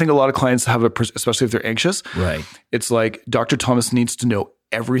I think a lot of clients have especially if they're anxious, right? It's like Dr. Thomas needs to know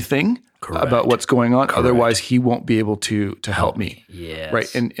everything about what's going on, otherwise he won't be able to help me. Yes.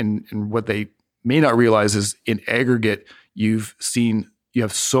 Right, and what they may not realize is in aggregate, you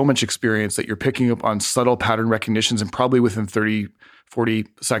have so much experience that you're picking up on subtle pattern recognitions, and probably within 30, 40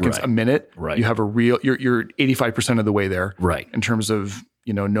 seconds, a minute, you have you're 85% of the way there, right, in terms of,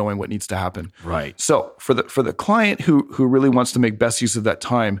 knowing what needs to happen. Right. So for the client who really wants to make best use of that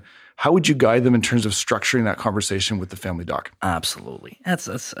time, how would you guide them in terms of structuring that conversation with the family doc? Absolutely.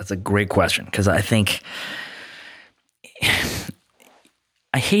 That's a great question, because I think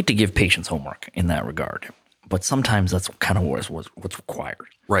I hate to give patients homework in that regard, but sometimes that's kind of what's required.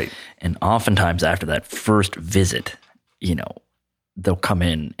 Right. And oftentimes after that first visit, they'll come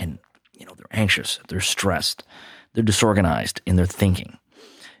in and, they're anxious, they're stressed, they're disorganized in their thinking.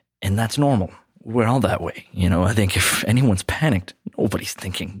 And that's normal. We're all that way. I think if anyone's panicked, nobody's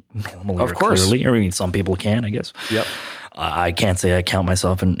thinking normally or clearly. I mean, some people can, I guess. Yep. I can't say I count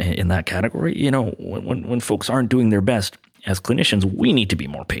myself in that category. When folks aren't doing their best as clinicians, we need to be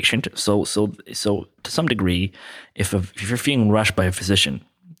more patient. So to some degree, if you're feeling rushed by a physician,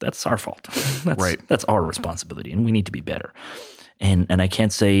 that's our fault. That's our responsibility, and we need to be better. And I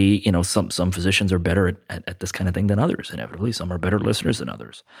can't say, some physicians are better at this kind of thing than others. Inevitably, some are better listeners than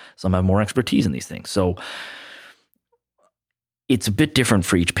others. Some have more expertise in these things. So it's a bit different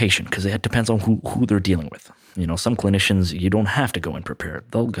for each patient, because it depends on who they're dealing with. Some clinicians, you don't have to go in prepared.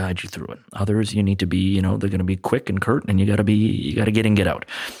 They'll guide you through it. Others, you need to be, they're going to be quick and curt, and you got to get in, get out.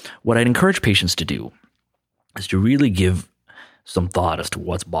 What I'd encourage patients to do is to really give some thought as to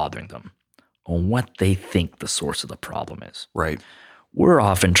what's bothering them, on what they think the source of the problem is. Right. We're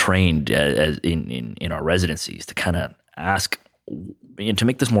often trained in our residencies to kind of ask, and to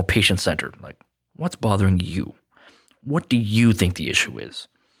make this more patient-centered, like, what's bothering you? What do you think the issue is?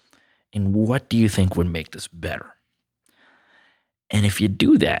 And what do you think would make this better? And if you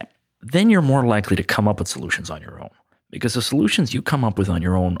do that, then you're more likely to come up with solutions on your own. Because the solutions you come up with on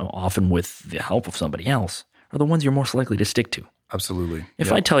your own, often with the help of somebody else, are the ones you're most likely to stick to. Absolutely.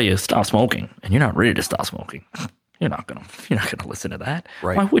 If I tell you stop smoking and you're not ready to stop smoking, you're not gonna listen to that.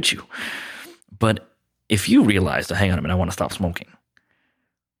 Right. Why would you? But if you realize that, hang on a minute, I want to stop smoking.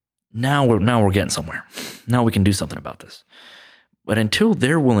 Now we're getting somewhere. Now we can do something about this. But until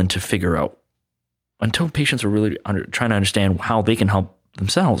they're willing to figure out, until patients are really trying to understand how they can help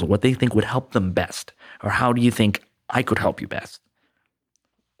themselves, or what they think would help them best, or how do you think I could help you best,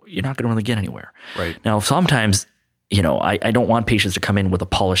 you're not going to really get anywhere. Right. Now, sometimes, I don't want patients to come in with a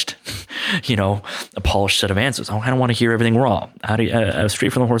polished set of answers. I don't want to hear everything raw,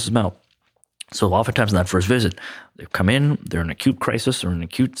 straight from the horse's mouth. So oftentimes in that first visit, they come in, they're in an acute crisis or an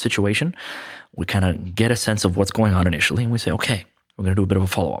acute situation. We kind of get a sense of what's going on initially, and we say, okay, we're going to do a bit of a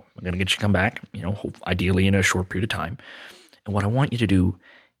follow-up. We're going to get you to come back, ideally in a short period of time. And what I want you to do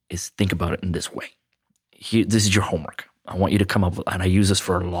is think about it in this way. This is your homework. I want you to come up with, and I use this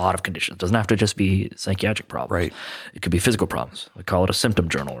for a lot of conditions. It doesn't have to just be psychiatric problems. Right. It could be physical problems. We call it a symptom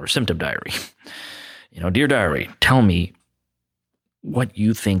journal or symptom diary. Dear diary, tell me what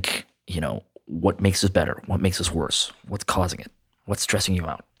you think, what makes this better? What makes this worse? What's causing it? What's stressing you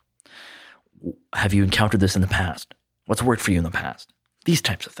out? Have you encountered this in the past? What's worked for you in the past? These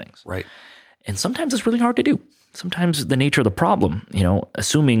types of things. Right. And sometimes it's really hard to do. Sometimes the nature of the problem,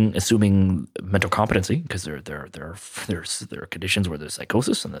 assuming mental competency, because there are conditions where there's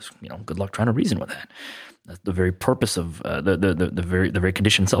psychosis, and there's good luck trying to reason with that. That's the very purpose of the very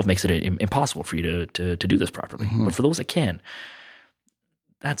condition itself makes it impossible for you to do this properly. Mm-hmm. But for those that can,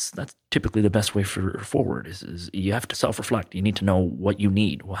 that's typically the best way forward. Is you have to self-reflect. You need to know what you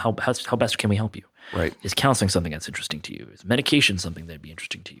need. Well, how best can we help you? Right. Is counseling something that's interesting to you? Is medication something that'd be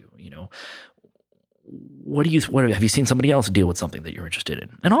interesting to you? What have you seen somebody else deal with something that you're interested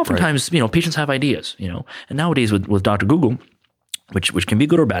in? And oftentimes, patients have ideas, and nowadays with Dr. Google, which can be a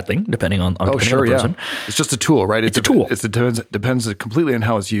good or bad thing, depending on the person. Yeah. It's just a tool, right? It's a tool. It depends completely on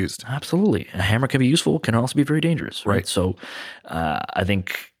how it's used. Absolutely. A hammer can be useful, can also be very dangerous. Right. So I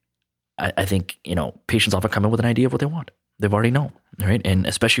think patients often come in with an idea of what they want. They've already known, right? And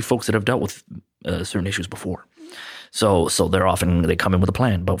especially folks that have dealt with certain issues before. So they come in with a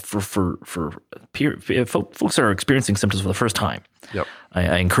plan. But for folks that are experiencing symptoms for the first time, yep.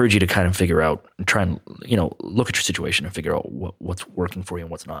 I encourage you to kind of figure out and try and look at your situation and figure out what's working for you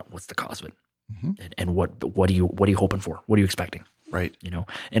and what's not. What's the cause of it, mm-hmm. and what are you hoping for? What are you expecting? Right.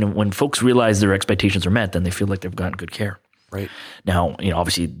 And when folks realize their expectations are met, then they feel like they've gotten good care. Right. Now,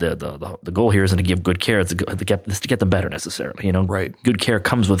 obviously the goal here isn't to give good care. It's to get them better necessarily. Right. Good care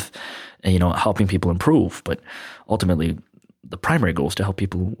comes with, helping people improve, but ultimately the primary goal is to help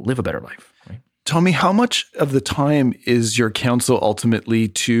people live a better life. Right. Tomy, how much of the time is your counsel ultimately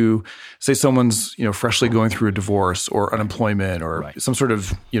to, say, someone's freshly going through a divorce or unemployment or right. some sort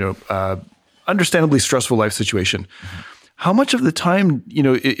of understandably stressful life situation? Mm-hmm. How much of the time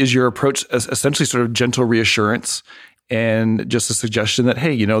is your approach essentially sort of gentle reassurance and just a suggestion that,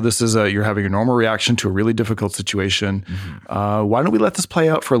 hey, this is you're having a normal reaction to a really difficult situation. Why don't we let this play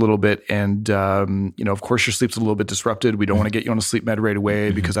out for a little bit? And, of course, your sleep's a little bit disrupted. We don't want to get you on a sleep med right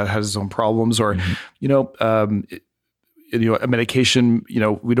away because that has its own problems. Or, a medication,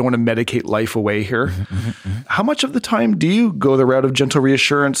 we don't want to medicate life away here. How much of the time do you go the route of gentle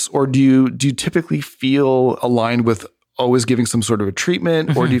reassurance, or do you typically feel aligned with always giving some sort of a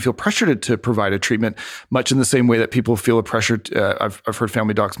treatment, or do you feel pressured to provide a treatment, much in the same way that people feel a pressure? I've heard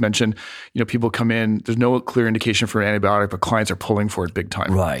family docs mention, people come in, there's no clear indication for an antibiotic, but clients are pulling for it big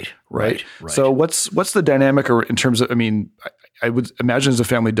time. Right. So what's the dynamic, or in terms of, I would imagine as a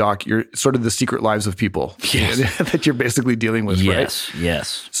family doc, you're sort of the secret lives of people that you're basically dealing with, right?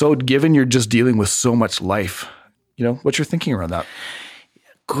 Yes. So given you're just dealing with so much life, what's your thinking around that?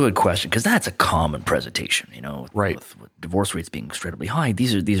 Good question, because that's a common presentation, right? With divorce rates being incredibly high,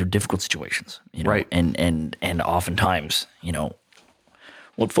 these are difficult situations, right? And oftentimes,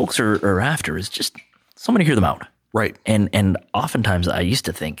 what folks are after is just somebody to hear them out, right? And oftentimes I used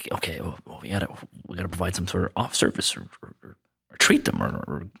to think, okay, well, we gotta provide some sort of off service or treat them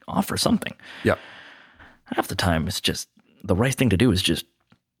or offer something. Yeah. Half the time, it's just the right thing to do is just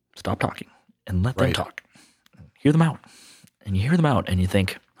stop talking and let them talk, hear them out. And you hear them out and you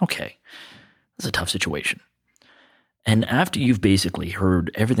think, okay, this is a tough situation. And after you've basically heard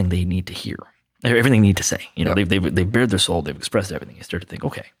everything they need to hear, everything they need to say, they've bared their soul, they've expressed everything, you start to think,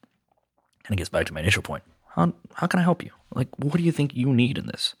 okay, kind of gets back to my initial point. How can I help you? Like, what do you think you need in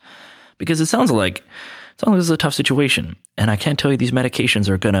this? Because it sounds like this is a tough situation, and I can't tell you these medications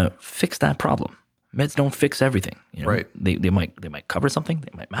are going to fix that problem. Meds don't fix everything. Right. They might cover something,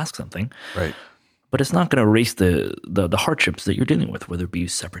 they might mask something. Right. But it's not going to erase the hardships that you're dealing with, whether it be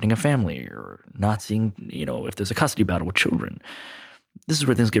separating a family or not seeing, if there's a custody battle with children. This is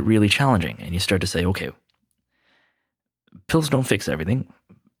where things get really challenging. And you start to say, okay, pills don't fix everything.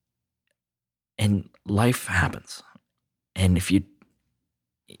 And life happens. And if you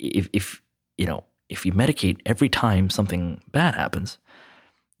medicate every time something bad happens,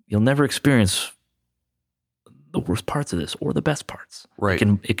 you'll never experience the worst parts of this or the best parts. Right.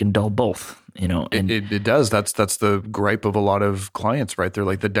 It can dull both, and it does. That's the gripe of a lot of clients, right? They're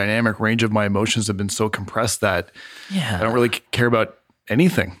like, the dynamic range of my emotions have been so compressed that I don't really care about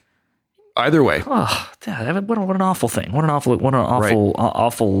anything either way. Oh, what an awful thing. What an awful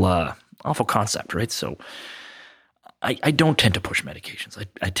concept, right? So I don't tend to push medications.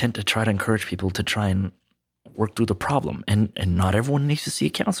 I tend to try to encourage people to try and work through the problem, and not everyone needs to see a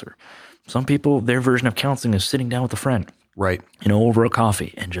counselor. Some people, their version of counseling is sitting down with a friend, right? Over a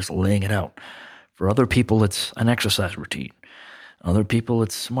coffee and just laying it out. For other people, it's an exercise routine. Other people,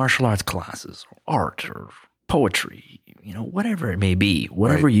 it's martial arts classes, or art, or poetry, whatever it may be,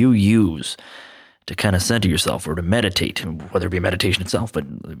 whatever you use to kind of center yourself or to meditate, whether it be meditation itself, but,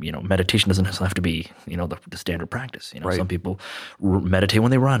 meditation doesn't have to be, the standard practice. Some people meditate when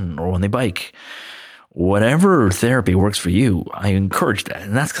they run or when they bike. Whatever therapy works for you, I encourage that.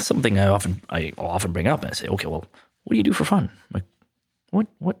 And that's something I often bring up, and I say, okay, well, what do you do for fun? Like,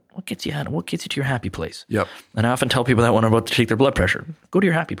 what gets you out? What gets you to your happy place? Yep. And I often tell people that when I'm about to take their blood pressure, go to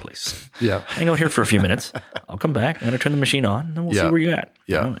your happy place. Yeah. Hang out here for a few minutes. I'll come back. I'm going to turn the machine on, and then we'll see where you're at.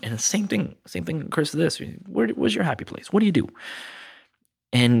 Yeah. And the same thing occurs to this. Where's your happy place? What do you do?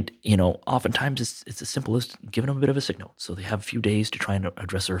 And, oftentimes it's as simple as giving them a bit of a signal. So they have a few days to try and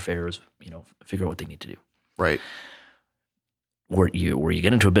address their affairs, figure out what they need to do. Right. Where you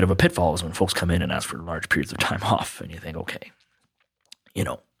get into a bit of a pitfall is when folks come in and ask for large periods of time off, and you think, okay, you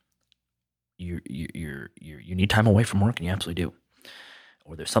need time away from work, and you absolutely do.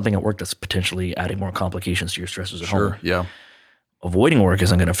 Or there's something at work that's potentially adding more complications to your stresses at home. Sure, yeah. Avoiding work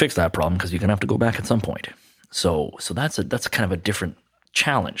isn't going to fix that problem because you're going to have to go back at some point. So that's kind of a different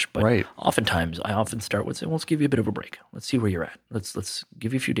challenge. But oftentimes I often start with, let's give you a bit of a break. Let's see where you're at. Let's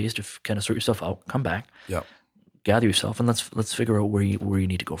give you a few days to kind of sort yourself out, come back, gather yourself, and let's figure out where you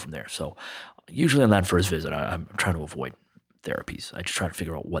need to go from there. So usually on that first visit, I'm trying to avoid therapies. I just try to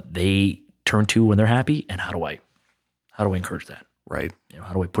figure out what they turn to when they're happy, and how do I encourage that? Right.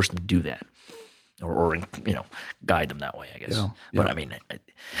 How do I push them to do that? Or guide them that way, I guess. Yeah. But I mean,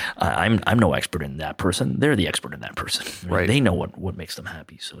 I'm no expert in that person. They're the expert in that person. Right. They know what makes them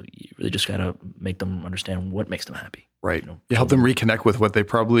happy. So you really just got to make them understand what makes them happy. Right. You help them reconnect with what they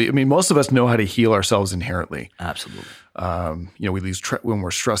most of us know how to heal ourselves inherently. Absolutely. We lose when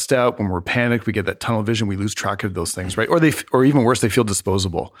we're stressed out, when we're panicked, we get that tunnel vision, we lose track of those things, right? Or even worse, they feel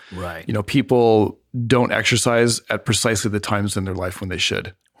disposable. Right. People don't exercise at precisely the times in their life when they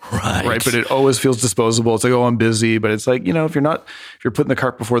should. Right. But it always feels disposable. It's like, oh, I'm busy. But it's like, if you're putting the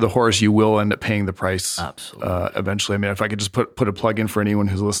cart before the horse, you will end up paying the price. Absolutely. Eventually. I mean, if I could just put a plug in for anyone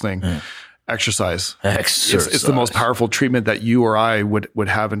who's listening, exercise. It's the most powerful treatment that you or I would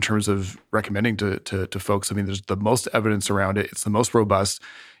have in terms of recommending to folks. I mean, there's the most evidence around it. It's the most robust,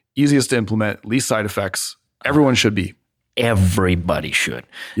 easiest to implement, least side effects. Everyone should be. Everybody should.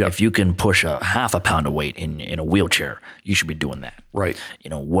 Yep. If you can push a half a pound of weight in a wheelchair, you should be doing that. Right.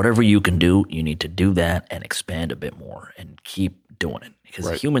 Whatever you can do, you need to do that and expand a bit more and keep doing it,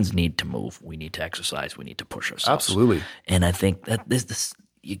 because humans need to move. We need to exercise. We need to push ourselves. Absolutely. And I think that this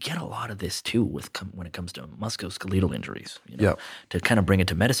you get a lot of this too when it comes to musculoskeletal injuries. To kind of bring it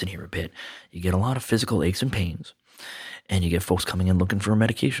to medicine here a bit, you get a lot of physical aches and pains, and you get folks coming in looking for a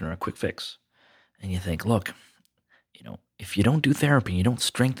medication or a quick fix, and you think, look, if you don't do therapy, you don't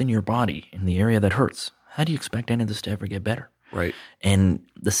strengthen your body in the area that hurts, how do you expect any of this to ever get better? Right. And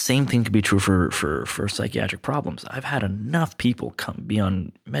the same thing could be true for psychiatric problems. I've had enough people be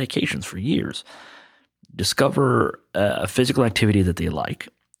on medications for years, discover a physical activity that they like,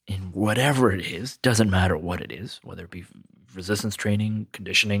 and whatever it is, doesn't matter what it is, whether it be resistance training,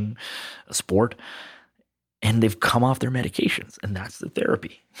 conditioning, a sport, and they've come off their medications, and that's the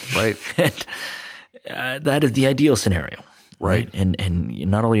therapy. Right. And that is the ideal scenario. Right. And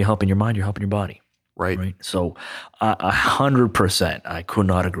not only are you helping your mind, you're helping your body. Right. So 100%, I could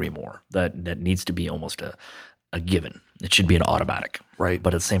not agree more. That needs to be almost a given. It should be an automatic. Right.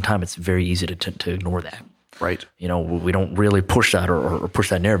 But at the same time, it's very easy to ignore that. Right. We don't really push that or push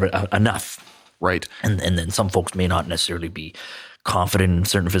that narrative enough. Right. And then some folks may not necessarily be confident in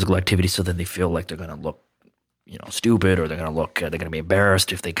certain physical activities, so that they feel like they're going to look stupid, or they're going to be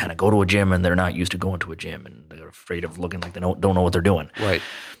embarrassed if they kind of go to a gym and they're not used to going to a gym, and they're afraid of looking like they don't know what they're doing. Right.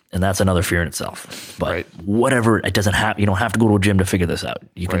 And that's another fear in itself. But whatever, it doesn't have, you don't have to go to a gym to figure this out.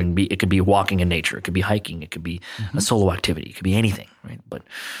 You can it could be walking in nature. It could be hiking. It could be a solo activity. It could be anything, right? But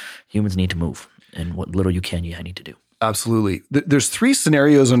humans need to move, and what little you can, you need to do. Absolutely. There's three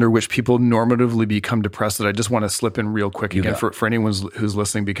scenarios under which people normatively become depressed that I just want to slip in real quick again for anyone who's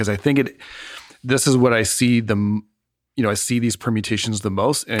listening, because I think this is what I see I see these permutations the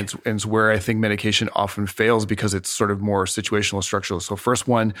most, and it's where I think medication often fails, because it's sort of more situational, structural. So first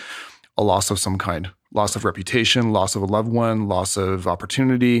one, a loss of some kind, loss of reputation, loss of a loved one, loss of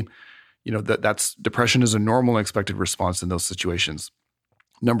opportunity. That's depression is a normal and expected response in those situations.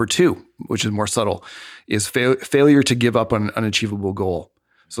 Number two, which is more subtle, is failure to give up on an unachievable goal.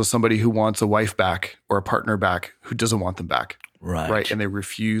 So somebody who wants a wife back or a partner back who doesn't want them back. Right. And they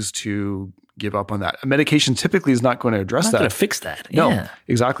refuse to give up on that. A medication typically is not going to address that. Not going to fix that. No,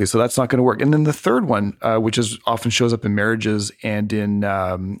 exactly. So that's not going to work. And then the third one, which often shows up in marriages and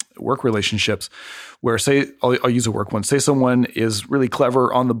in work relationships, where I'll use a work one. Say someone is really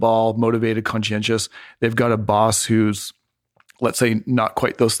clever, on the ball, motivated, conscientious. They've got a boss who's, let's say, not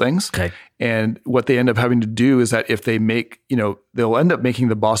quite those things. Okay. And what they end up having to do is that if they they'll end up making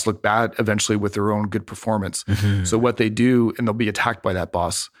the boss look bad eventually with their own good performance. Mm-hmm. So what they do, and they'll be attacked by that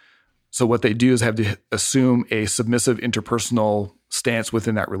boss. So what they do is have to assume a submissive interpersonal stance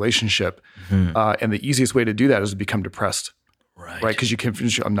within that relationship. Mm-hmm. And the easiest way to do that is to become depressed. Right. Because you can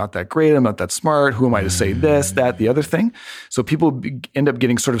finish, I'm not that great, I'm not that smart, who am I to say this, that, the other thing? So people end up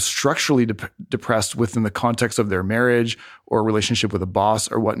getting sort of structurally depressed within the context of their marriage or relationship with a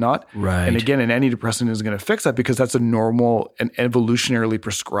boss or whatnot. Right. And again, an antidepressant is going to fix that, because that's a normal and evolutionarily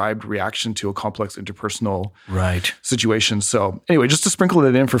prescribed reaction to a complex interpersonal situation. So anyway, just to sprinkle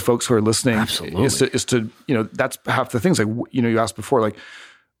that in for folks who are listening, absolutely, is to that's half the things. Like, you asked before, like,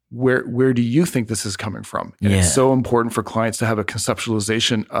 where do you think this is coming from? And it's so important for clients to have a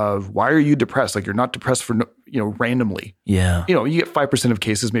conceptualization of, why are you depressed? Like, you're not depressed for, randomly. Yeah. You get 5% of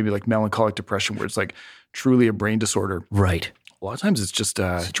cases, maybe like melancholic depression, where it's like truly a brain disorder. Right. A lot of times it's just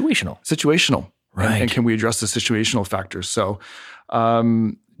situational. Right. And can we address the situational factors? So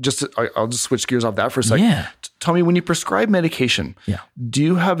I'll just switch gears off that for a second. Yeah. Tommy, when you prescribe medication, do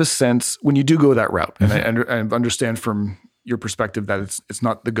you have a sense, when you do go that route, and I understand from your perspective that it's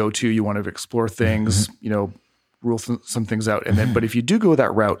not the go-to, you want to explore things, rule some things out. And then, but if you do go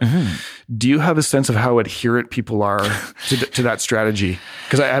that route, do you have a sense of how adherent people are to that strategy?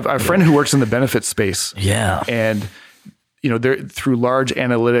 Because I have a friend who works in the benefit space. Yeah. And, they're through large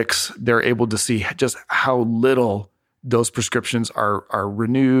analytics, they're able to see just how little those prescriptions are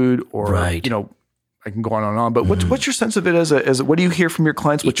renewed, or, I can go on and on, but what's your sense of it as what do you hear from your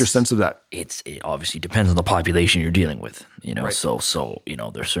clients? What's your sense of that? It obviously depends on the population you're dealing with, so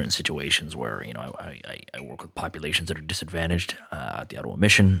there's certain situations where, I work with populations that are disadvantaged at the Ottawa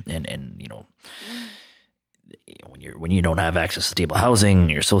mission, and when you don't have access to stable housing,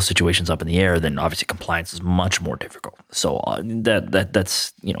 your social situation's up in the air, then obviously compliance is much more difficult. So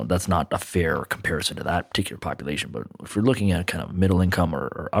that's not a fair comparison to that particular population. But if you're looking at kind of middle income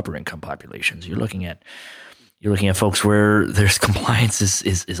or upper income populations, you're looking at folks where there's compliance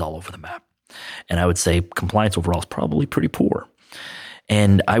is all over the map. And I would say compliance overall is probably pretty poor.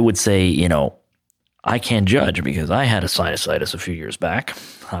 And I would say, I can't judge because I had a sinusitis a few years back.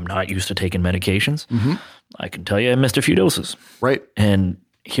 I'm not used to taking medications. Mm-hmm. I can tell you I missed a few doses. Right. And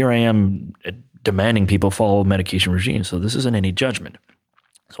here I am demanding people follow medication regimes. So this isn't any judgment.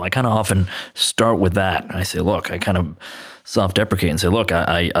 So I kind of often start with that. I say, look, I kind of self-deprecate and say, look,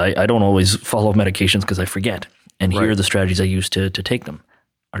 I don't always follow medications because I forget. And here are the strategies I use to take them.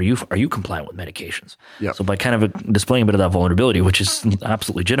 Are you compliant with medications? Yep. So by kind of displaying a bit of that vulnerability, which is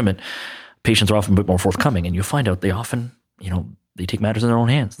absolutely legitimate, patients are often a bit more forthcoming. And you'll find out they often, they take matters in their own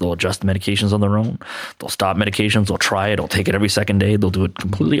hands. They'll adjust medications on their own. They'll stop medications. They'll try it. They'll take it every second day. They'll do it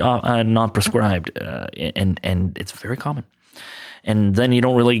completely non-prescribed. And it's very common. And then you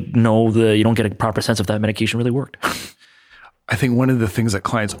don't really know you don't get a proper sense if that medication really worked. I think one of the things that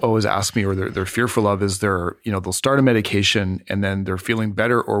clients always ask me or they're fearful of is they'll start a medication and then they're feeling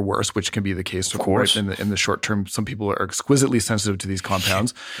better or worse, which can be the case. Of course. Right? In the short term, some people are exquisitely sensitive to these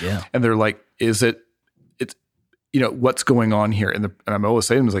compounds. Yeah. And they're like, what's going on here? And I'm always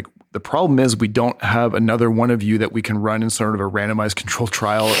saying, is like, the problem is we don't have another one of you that we can run in sort of a randomized controlled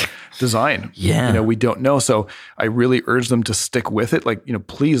trial design. Yeah. We don't know. So I really urge them to stick with it. Like,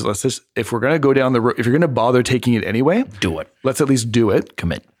 please, let's just, if we're going to go down the road, if you're going to bother taking it anyway, do it. Let's at least do it.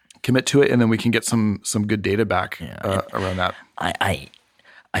 Commit to it. And then we can get some good data back around that. I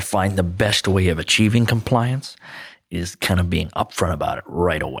find the best way of achieving compliance is kind of being upfront about it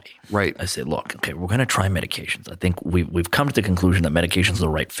right away. Right. I say, look, okay, we're going to try medications. I think we've come to the conclusion that medications are the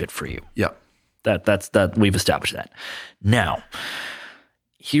right fit for you. Yeah. That we've established that. Now,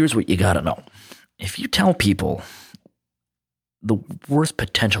 here's what you got to know. If you tell people the worst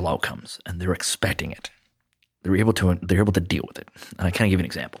potential outcomes and they're expecting it, they're able to deal with it. And I kind of give you an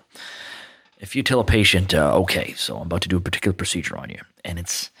example. If you tell a patient, okay, so I'm about to do a particular procedure on you, and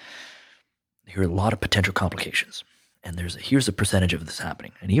here are a lot of potential complications. And here's the percentage of this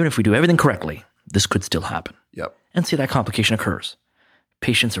happening. And even if we do everything correctly, this could still happen. Yep. And see that complication occurs.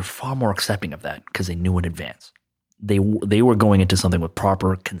 Patients are far more accepting of that because they knew in advance. They were going into something with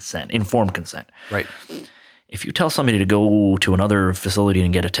proper consent, informed consent. Right. If you tell somebody to go to another facility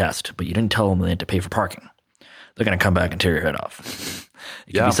and get a test, but you didn't tell them they had to pay for parking, they're going to come back and tear your head off.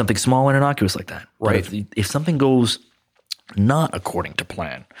 It can be something small and innocuous like that. Right. But if something goes not according to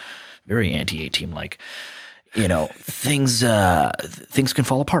plan, very anti-A-team like, things can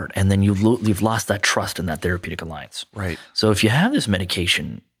fall apart, and then you've lost that trust in that therapeutic alliance. Right. So if you have this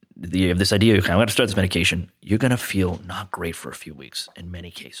medication, you have this idea, okay, I'm going to start this medication, you're going to feel not great for a few weeks in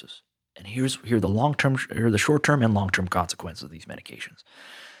many cases. And here are the short-term and long-term consequences of these medications.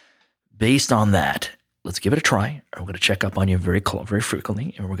 Based on that, let's give it a try. And we're going to check up on you very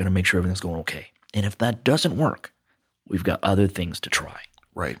frequently, and we're going to make sure everything's going okay. And if that doesn't work, we've got other things to try.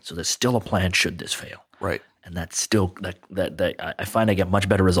 Right. So there's still a plan should this fail. Right. And that's still that I find I get much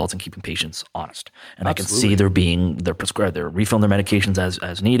better results in keeping patients honest. And Absolutely. I can see they're prescribed, they're refilling their medications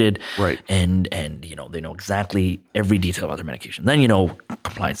as needed. Right. And they know exactly every detail about their medication. Then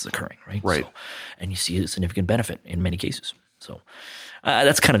compliance is occurring, right? Right. So, and you see a significant benefit in many cases. So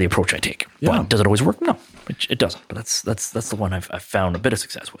that's kind of the approach I take. Yeah. But does it always work? No, it doesn't. But that's the one I've found a bit of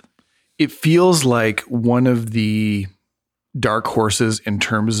success with. It feels like one of the dark horses in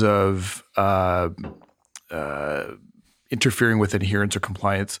terms of interfering with adherence or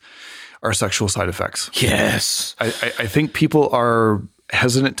compliance are sexual side effects. Yes. I think people are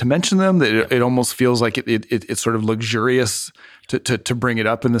hesitant to mention them. That it almost feels like it's sort of luxurious to bring it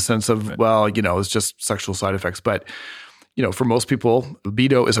up in the sense of, well, it's just sexual side effects. But for most people,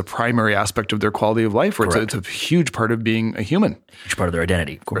 libido is a primary aspect of their quality of life, or it's a huge part of being a human. Huge part of their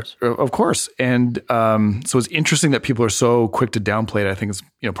identity, of course. Of course. And so it's interesting that people are so quick to downplay it. I think it's,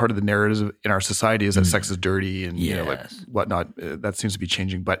 part of the narrative in our society is that sex is dirty and, whatnot. That seems to be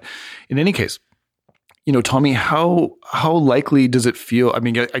changing. But in any case, Tomy, how likely does it feel? I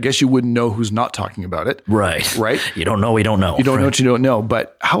mean, I guess you wouldn't know who's not talking about it. Right. Right. You don't know. We don't know. You don't know what you don't know.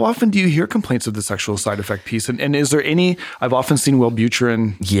 But how often do you hear complaints of the sexual side effect piece? And is there any? I've often seen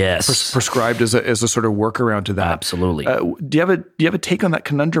Wellbutrin prescribed as a sort of workaround to that. Absolutely. Do you have a take on that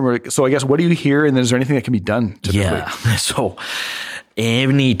conundrum? So I guess what do you hear? And is there anything that can be done typically? Yeah. So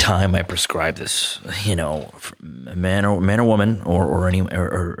any time I prescribe this, man or woman or any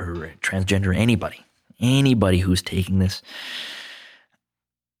or transgender, anybody who's taking this,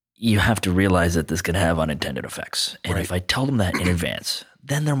 you have to realize that this can have unintended effects. And if I tell them that in advance,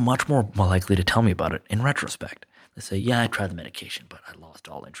 then they're much more likely to tell me about it in retrospect. They say, yeah, I tried the medication, but I lost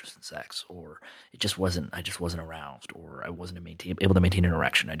all interest in sex, or I just wasn't aroused, or I wasn't able to maintain an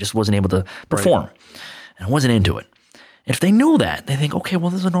erection. I just wasn't able to perform, and I wasn't into it. And if they know that, they think, okay,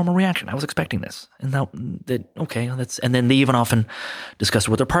 well, this is a normal reaction. I was expecting this. And and then they even often discuss it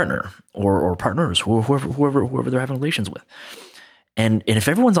with their partner or partners, whoever they're having relations with. And if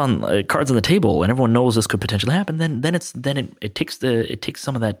everyone's on cards on the table and everyone knows this could potentially happen, then it takes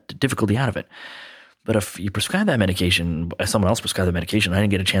some of that difficulty out of it. But if you prescribe that medication, someone else prescribed the medication, I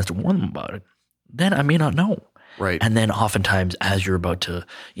didn't get a chance to warn them about it, then I may not know. Right. And then oftentimes, as you're about to,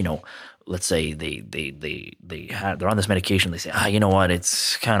 let's say they're on this medication, they say, you know what,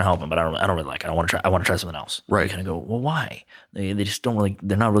 it's kind of helping, but I don't really like it. I want to try something else. Right. You kind of go, well, why? They just don't really,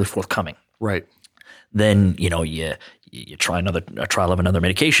 they're not really forthcoming. Right. Then, you try a trial of another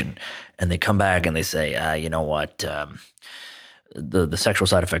medication, and they come back and they say, you know what, the sexual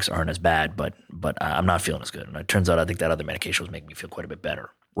side effects aren't as bad, but I'm not feeling as good. And it turns out I think that other medication was making me feel quite a bit better.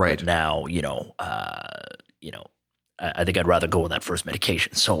 Right. But now, I think I'd rather go with that first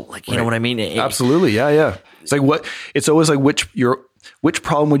medication. So, you know what I mean? Absolutely. Yeah. It's like it's always like which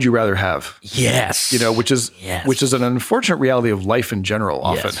problem would you rather have? Yes. Which is an unfortunate reality of life in general.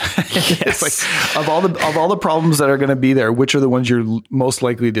 Often, yes. It's like of all the problems that are going to be there, which are the ones you're most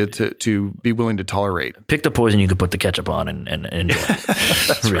likely to be willing to tolerate? Pick the poison you could put the ketchup on and enjoy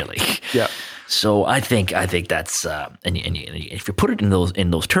it. Really. Right. Yeah. So I think that's and if you put it in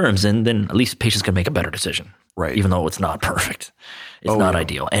those terms, then at least patients can make a better decision. Right. Even though it's not perfect. It's not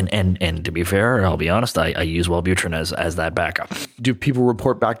ideal. And to be fair, I'll be honest, I use Wellbutrin as that backup. Do people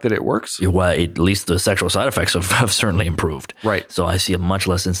report back that it works? Well, at least the sexual side effects have certainly improved. Right. So I see a much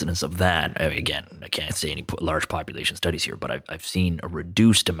less incidence of that. Again, I can't say any large population studies here, but I've seen a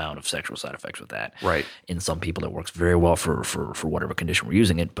reduced amount of sexual side effects with that. Right. In some people, it works very well for whatever condition we're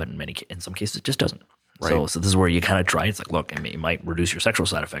using it, but in some cases, it just doesn't. Right. So this is where you kind of try. It's like, look, it might reduce your sexual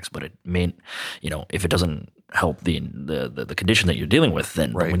side effects, but it may, if it doesn't help the condition that you're dealing with,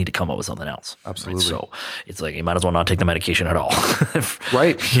 then we need to come up with something else. Absolutely. Right? So it's like you might as well not take the medication at all.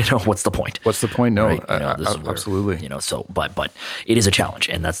 Right. What's the point? What's the point? No, right? Absolutely. So but it is a challenge,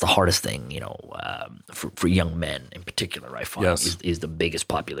 and that's the hardest thing. For young men in particular, I find is the biggest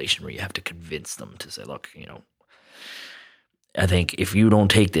population where you have to convince them to say, look, I think if you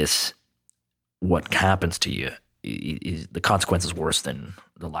don't take this, what happens to you is the consequence is worse than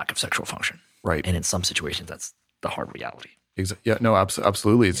the lack of sexual function. Right. And in some situations, that's the hard reality. Yeah, no,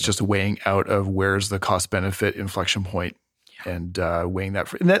 absolutely. It's just a weighing out of where's the cost benefit inflection point and weighing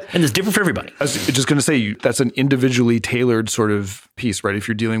that. And it's different for everybody. I was just going to say, that's an individually tailored sort of piece, right? If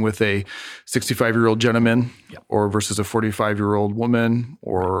you're dealing with a 65-year-old gentleman or versus a 45-year-old woman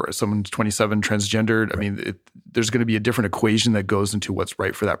or someone 27 transgendered, I mean, there's going to be a different equation that goes into what's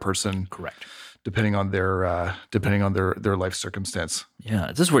right for that person. Correct. Depending on their life circumstance. Yeah,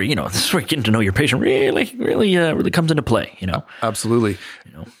 this is where getting to know your patient really comes into play. Absolutely.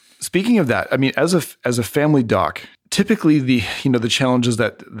 Speaking of that, I mean, as a family doc, typically the challenges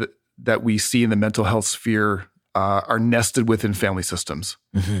that we see in the mental health sphere are nested within family systems,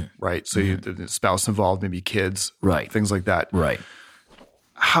 right? So the spouse involved, maybe kids, right? Things like that, right?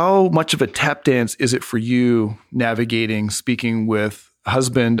 How much of a tap dance is it for you navigating, speaking with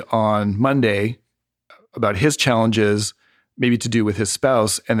husband on Monday about his challenges, maybe to do with his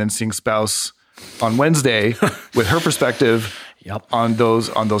spouse, and then seeing spouse on Wednesday with her perspective on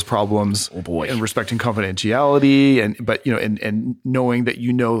those problems? Oh boy. And respecting confidentiality and knowing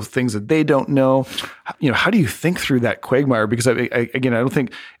that things that they don't know. How do you think through that quagmire? Because I don't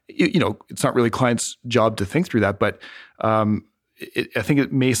think it's not really client's job to think through that, but I think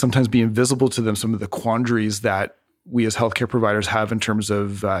it may sometimes be invisible to them, some of the quandaries that we as healthcare providers have in terms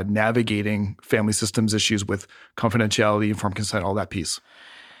of navigating family systems issues with confidentiality, informed consent, all that piece.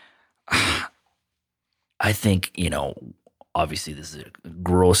 I think, obviously this is a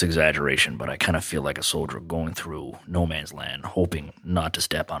gross exaggeration, but I kind of feel like a soldier going through no man's land, hoping not to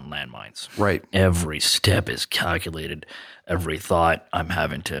step on landmines. Right. Every step is calculated. Every thought, I'm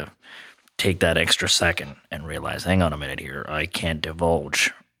having to take that extra second and realize, hang on a minute here, I can't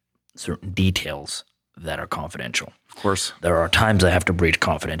divulge certain details that are confidential. Of course. There are times I have to breach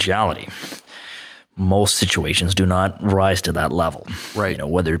confidentiality. Most situations do not rise to that level. Right.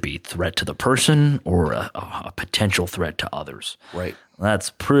 Whether it be threat to the person or a potential threat to others. Right. That's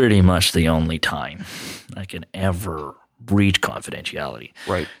pretty much the only time I can ever breach confidentiality.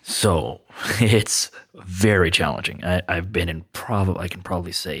 Right. So it's very challenging. I've been in I can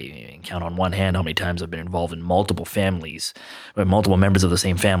probably say, and count on one hand how many times I've been involved in multiple families, multiple members of the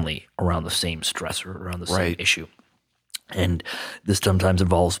same family around the same stressor, around the same issue. And this sometimes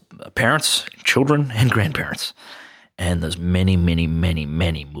involves parents, children, and grandparents. And there's many, many, many,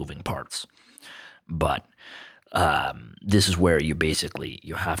 many moving parts. But this is where you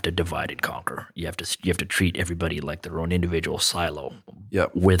have to divide and conquer. You have to treat everybody like their own individual silo,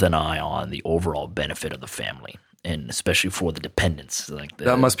 with an eye on the overall benefit of the family, and especially for the dependents.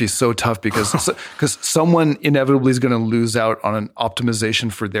 That must be so tough because someone inevitably is going to lose out on an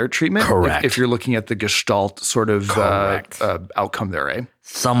optimization for their treatment. Correct. If you're looking at the gestalt sort of outcome there, eh?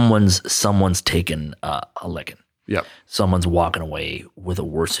 Someone's taken a licking. Yep. Someone's walking away with a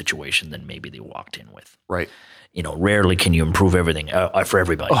worse situation than maybe they walked in with. Right. Rarely can you improve everything for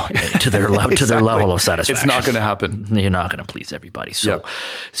everybody to their level of satisfaction. It's not going to happen. You're not going to please everybody. So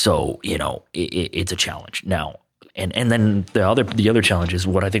it's a challenge now. And then the other challenge is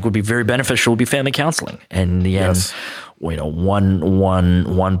what I think would be very beneficial would be family counseling. And in the end,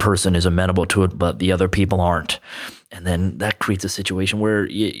 one person is amenable to it, but the other people aren't. And then that creates a situation where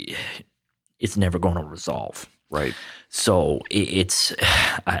it's never going to resolve. Right. So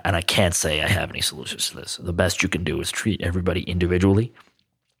and I can't say I have any solutions to this. The best you can do is treat everybody individually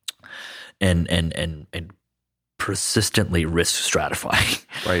and persistently risk stratify,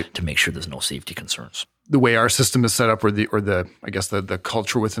 right, to make sure there's no safety concerns. The way our system is set up, or the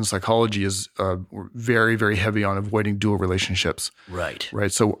culture within psychology is very, very heavy on avoiding dual relationships. Right.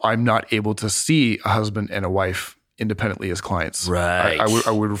 Right. So I'm not able to see a husband and a wife independently as clients. Right.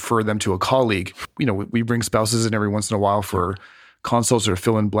 I would refer them to a colleague. We bring spouses in every once in a while for consults or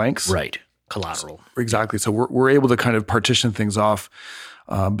fill in blanks. Right. Collateral. Exactly. So we're able to kind of partition things off.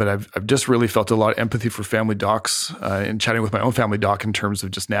 But I've just really felt a lot of empathy for family docs and chatting with my own family doc in terms of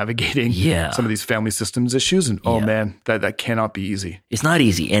just navigating some of these family systems issues. And man, that cannot be easy. It's not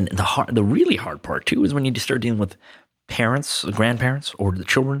easy. And the really hard part too is when you start dealing with parents, grandparents, or the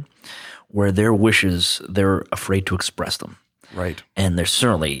children, where their wishes, they're afraid to express them. Right. And there's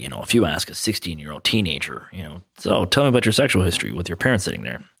certainly, if you ask a 16-year-old teenager, so tell me about your sexual history with your parents sitting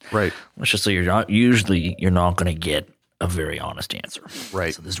there. Right. Let's just say you're not going to get a very honest answer.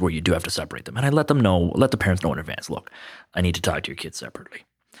 Right. So this is where you do have to separate them. And I let the parents know in advance, look, I need to talk to your kids separately.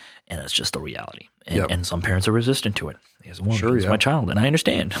 And it's just the reality. And some parents are resistant to it. It's my child. And I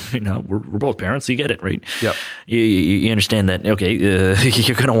understand. We're both parents. So you get it, right? Yep. You understand that, okay,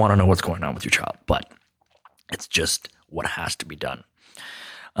 you're going to want to know what's going on with your child. But it's just what has to be done.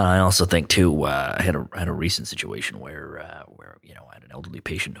 I also think, too, I had a recent situation where I had an elderly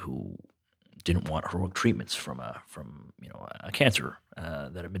patient who didn't want heroic treatments from a cancer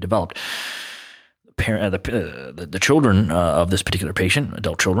that had been developed. The children of this particular patient,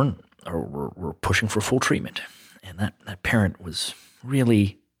 adult children, were pushing for full treatment, and that parent was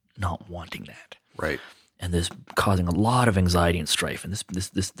really not wanting that. Right. And this causing a lot of anxiety and strife. And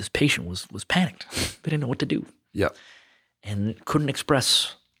this patient was panicked. They didn't know what to do. Yeah. And couldn't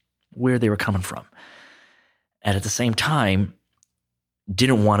express where they were coming from. And at the same time,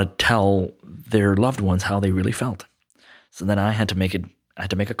 didn't want to tell their loved ones how they really felt. So then I had to make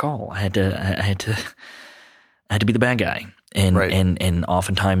a call. I had to be the bad guy. And and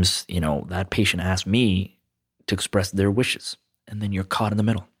oftentimes, that patient asked me to express their wishes. And then you're caught in the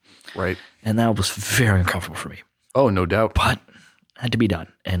middle. Right. And that was very uncomfortable for me. Oh, no doubt. But it had to be done.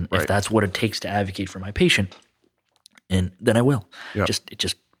 And if that's what it takes to advocate for my patient, and then I will. Yep. It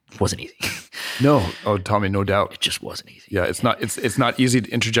just wasn't easy. No. Oh, Tommy, no doubt. It just wasn't easy. Yeah, it's not easy to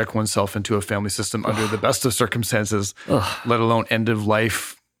interject oneself into a family system under the best of circumstances, let alone end of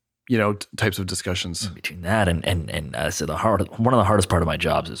life, types of discussions. Between that and so one of the hardest part of my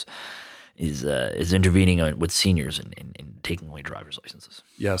jobs is intervening with seniors and taking away driver's licenses.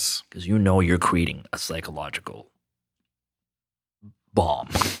 Yes. Because you're creating a psychological bomb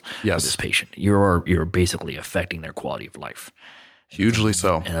for this patient. You're basically affecting their quality of life. Hugely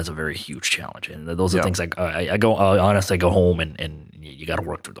so. And that's a very huge challenge. And those are things I go home and you got to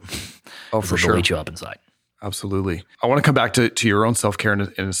work through them. Oh, for sure. They'll eat you up inside. Absolutely. I want to come back to your own self-care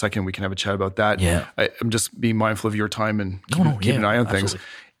in a second. We can have a chat about that. Yeah. I'm just being mindful of your time and keeping an eye on things.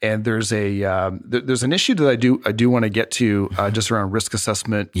 And there's an issue that I do want to get to just around risk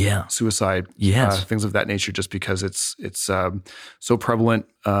assessment, suicide, things of that nature, just because it's so prevalent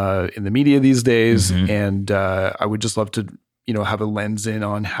in the media these days. Mm-hmm. And I would just love to have a lens in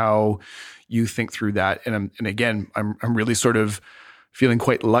on how you think through that. And again, I'm really sort of feeling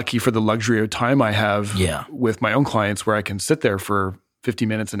quite lucky for the luxury of time I have with my own clients, where I can sit there for 50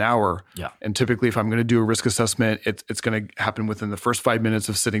 minutes, an hour. Yeah. And typically if I'm going to do a risk assessment, it's going to happen within the first 5 minutes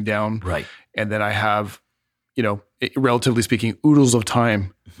of sitting down. Right. And then I have, relatively speaking, oodles of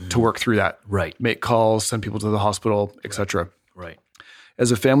time to work through that. Right. Make calls, send people to the hospital, et cetera. Right.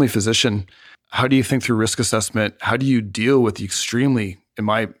 As a family physician, how do you think through risk assessment? How do you deal with the extremely, in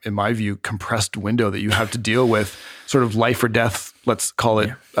my view, compressed window that you have to deal with, sort of life or death, let's call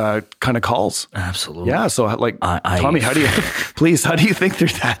it, kind of calls? Absolutely. Yeah. So Tommy, how do you think through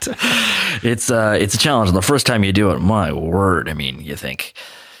that? It's a challenge. And the first time you do it, my word, I mean, you think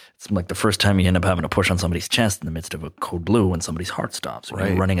it's like the first time you end up having to push on somebody's chest in the midst of a code blue when somebody's heart stops, or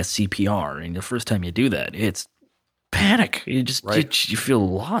you're running a CPR. And the first time you do that, it's panic. You just you feel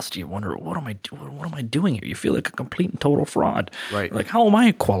lost. You wonder, what am I doing here? You feel like a complete and total fraud. Right. Like, how am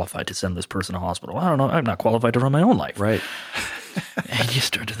I qualified to send this person to hospital? I don't know. I'm not qualified to run my own life. Right. And you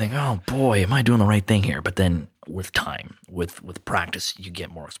start to think, oh boy, am I doing the right thing here? But then with time, with practice, you get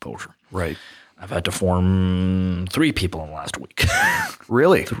more exposure. Right. I've had to form 3 people in the last week.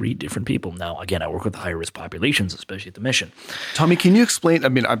 Really? 3 different people. Now, again, I work with high-risk populations, especially at the mission. Tommy, can you explain? I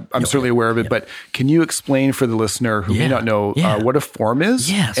mean, I'm certainly aware of it, but can you explain for the listener who may not know what a form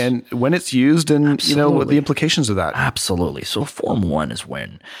is and when it's used and, what the implications of that? Absolutely. So Form 1 is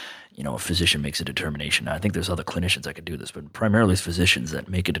when, a physician makes a determination. Now, I think there's other clinicians that could do this, but primarily it's physicians that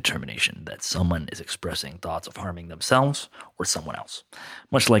make a determination that someone is expressing thoughts of harming themselves or someone else.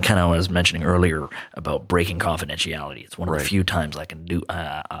 Much like kind of what I was mentioning earlier about breaking confidentiality. It's one of the few times I can do,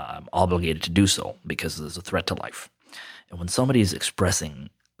 I'm obligated to do so because there's a threat to life. And when somebody is expressing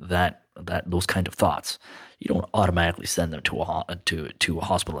those kind of thoughts, you don't automatically send them to a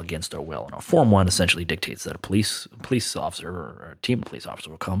hospital against their will. And Form 1 essentially dictates that a police officer or a team of police officers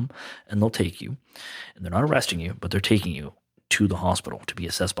will come and they'll take you, and they're not arresting you, but they're taking you to the hospital to be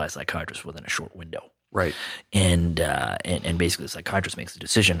assessed by a psychiatrist within a short window. Right. And basically the psychiatrist makes the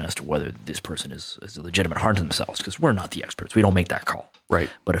decision as to whether this person is a legitimate harm to themselves, because we're not the experts. We don't make that call. Right.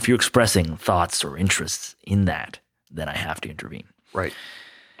 But if you're expressing thoughts or interests in that, then I have to intervene. Right.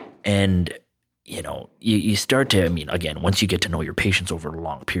 And, you start to, again, once you get to know your patients over a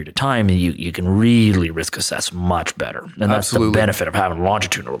long period of time, you can really risk assess much better. And that's the benefit of having a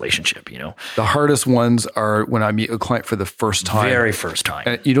longitudinal relationship, The hardest ones are when I meet a client for the first time. Very first time.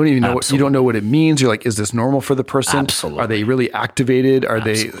 And you don't even know you don't know what it means. You're like, is this normal for the person? Absolutely. Are they really activated? Are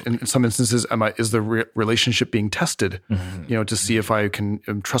they, in some instances, is the relationship being tested, to see if I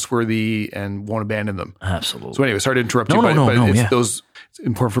am trustworthy and won't abandon them? Absolutely. So anyway, sorry to interrupt you, but it's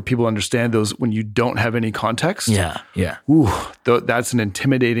important for people to understand those when you don't have any context. Yeah. Ooh, that's an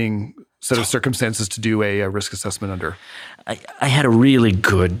intimidating set of circumstances to do a risk assessment under. I had a really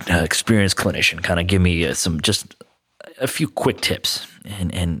good experienced clinician kind of give me just a few quick tips,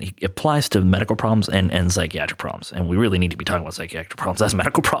 and it applies to medical problems and psychiatric problems. And we really need to be talking about psychiatric problems as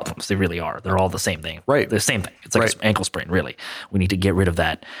medical problems. They really are. They're all the same thing. Right. They're the same thing. It's like an ankle sprain, really. We need to get rid of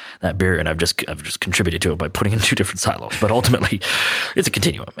that barrier, and I've just contributed to it by putting in 2 different silos. But ultimately, it's a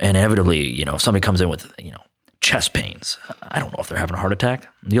continuum. And inevitably, if somebody comes in with, chest pains, I don't know if they're having a heart attack.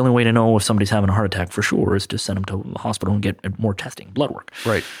 The only way to know if somebody's having a heart attack for sure is to send them to the hospital and get more testing, blood work.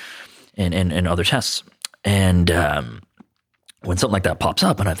 Right. And other tests. And when something like that pops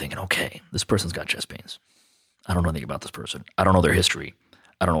up and I'm thinking, okay, this person's got chest pains. I don't know anything about this person. I don't know their history.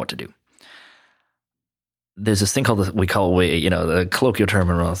 I don't know what to do. There's this thing called the colloquial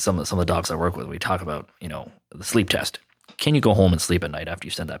term around some of the docs I work with. We talk about, the sleep test. Can you go home and sleep at night after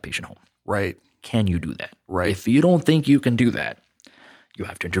you send that patient home? Right. Can you do that? Right. If you don't think you can do that, you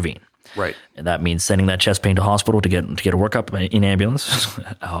have to intervene. Right. And that means sending that chest pain to hospital to get a workup in ambulance,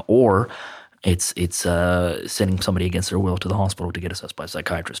 or it's sending somebody against their will to the hospital to get assessed by a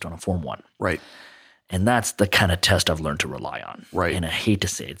psychiatrist on a Form 1. Right. And that's the kind of test I've learned to rely on. Right. And I hate to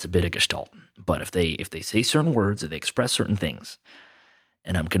say it's a bit of gestalt, but if they say certain words, if they express certain things,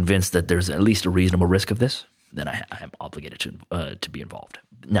 and I'm convinced that there's at least a reasonable risk of this, then I am obligated to be involved.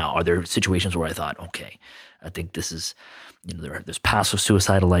 Now, are there situations where I thought, okay, I think this is, there's passive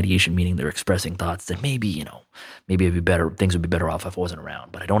suicidal ideation, meaning they're expressing thoughts that maybe it'd be better, things would be better off if I wasn't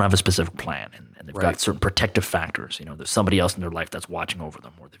around, but I don't have a specific plan, and they've got certain protective factors. There's somebody else in their life that's watching over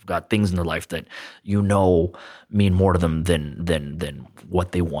them, or they've got things in their life that mean more to them than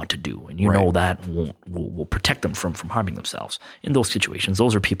what they want to do, and know that will protect them from harming themselves. In those situations,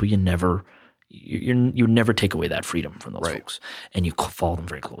 those are people you never take away that freedom from those folks, and you follow them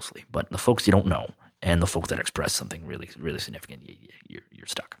very closely. But the folks you don't know, and the folks that express something really, really significant, you're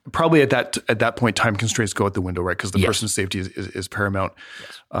stuck. Probably at that point, time constraints go out the window, right? Because the person's safety is paramount.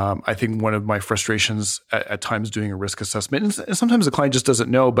 Yes. I think one of my frustrations at times doing a risk assessment, and sometimes the client just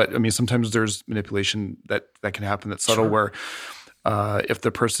doesn't know, but sometimes there's manipulation that can happen that's subtle, where If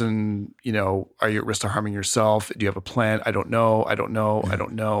the person, are you at risk of harming yourself? Do you have a plan? I don't know. I don't know. I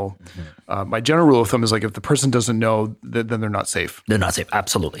don't know. My general rule of thumb is like, if the person doesn't know, then they're not safe. They're not safe.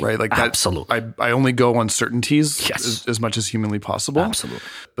 Absolutely. Right. Like that. Absolutely. I only go on certainties Yes. as much as humanly possible. Absolutely.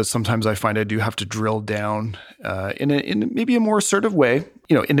 But sometimes I find I do have to drill down in maybe a more assertive way,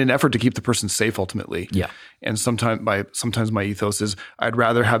 in an effort to keep the person safe ultimately. Yeah. And sometimes my ethos is I'd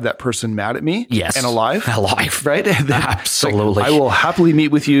rather have that person mad at me Yes. and alive. Alive. Right? Absolutely. I will happily meet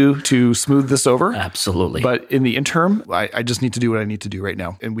with you to smooth this over. Absolutely. But in the interim, I just need to do what I need to do right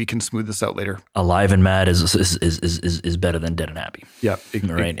now, and we can smooth this out later. Alive and mad is better than dead and happy. Yeah,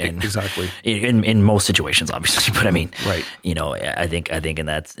 right. And exactly. In most situations, obviously, but I mean, right. I think in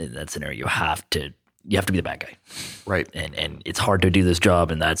that scenario, you have to be the bad guy. Right. And it's hard to do this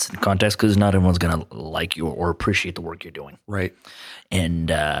job in that context because not everyone's going to like you or appreciate the work you're doing. Right. And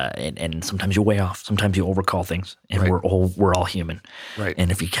sometimes you're way off. Sometimes you overcall things, and right. we're all human. Right.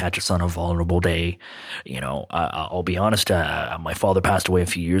 And if you catch us on a vulnerable day, I'll be honest. My father passed away a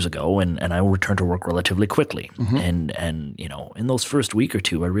few years ago, and I returned to work relatively quickly. Mm-hmm. And in those first week or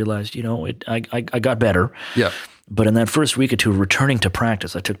two, I realized I got better. Yeah. But in that first week or two, returning to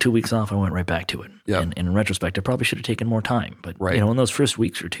practice, I took 2 weeks off. I went right back to it. Yeah. And in retrospect, I probably should have taken more time. But right. In those first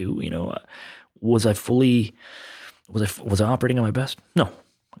weeks or two, was I operating at my best? No.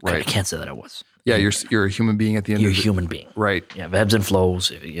 Right. I can't say that I was. Yeah, you're a human being at the end. You're a human being, right? Yeah, ebbs and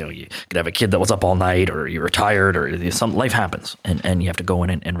flows. You could have a kid that was up all night, or you're retired, or some life happens, and you have to go in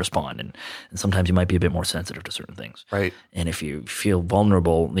and respond. And sometimes you might be a bit more sensitive to certain things, right? And if you feel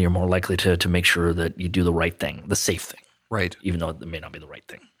vulnerable, you're more likely to make sure that you do the right thing, the safe thing, right? Even though it may not be the right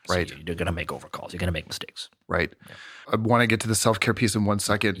thing, right? So you're going to make overcalls. You're going to make mistakes, right? Yeah. I want to get to the self-care piece in 1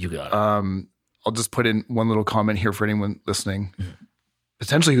 second. You got it. I'll just put in one little comment here for anyone listening,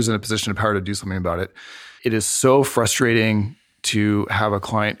 potentially who's in a position of power to do something about it. It is so frustrating to have a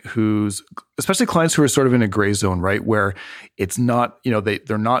client especially clients who are sort of in a gray zone, right? Where it's not,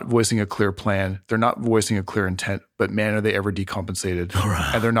 they're not voicing a clear plan. They're not voicing a clear intent, but man, are they ever decompensated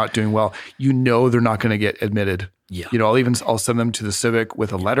and they're not doing well. They're not going to get admitted. Yeah. I'll send them to the Civic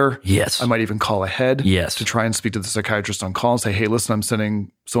with a letter. Yes. I might even call ahead. Yes. To try and speak to the psychiatrist on call and say, hey, listen, I'm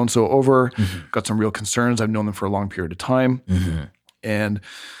sending so-and-so over. Got some real concerns. I've known them for a long period of time. And,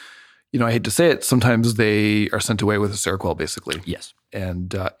 I hate to say it, sometimes they are sent away with a Seroquel, basically. Yes.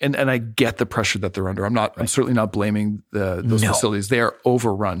 And I get the pressure that they're under. I'm certainly not blaming those facilities. They are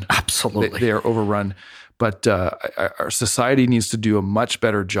overrun. Absolutely. They are overrun. But our society needs to do a much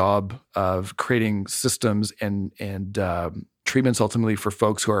better job of creating systems and treatments ultimately for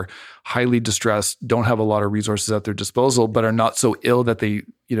folks who are highly distressed, don't have a lot of resources at their disposal, but are not so ill that they,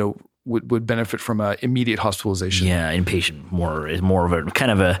 would benefit from an immediate hospitalization. Yeah, inpatient is more of a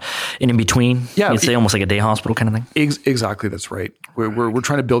kind of an in between. Yeah, you'd say almost like a day hospital kind of thing. Exactly, that's right. We're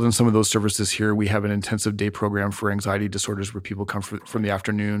trying to build in some of those services here. We have an intensive day program for anxiety disorders where people come from the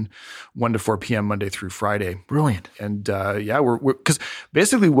afternoon, 1 to 4 p.m. Monday through Friday. Brilliant. And we're because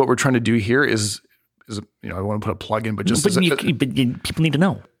basically what we're trying to do here is I want to put a plug in, but people need to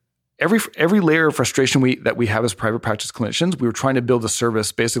know. Every layer of frustration that we have as private practice clinicians, we were trying to build a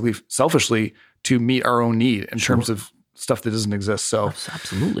service basically selfishly to meet our own need in terms of stuff that doesn't exist. So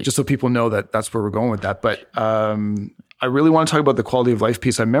absolutely, just so people know that's where we're going with that. But I really want to talk about the quality of life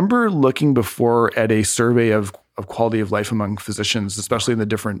piece. I remember looking before at a survey of quality of life among physicians, especially in the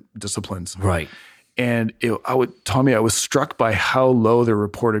different disciplines. Right. And Tommy, I was struck by how low their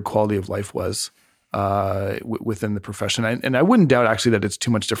reported quality of life was. Within the profession. And I wouldn't doubt actually that it's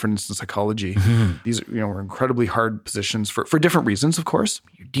too much difference in psychology. Mm-hmm. These are incredibly hard positions for different reasons, of course.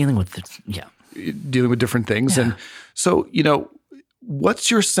 You're dealing with different things. Yeah. And so,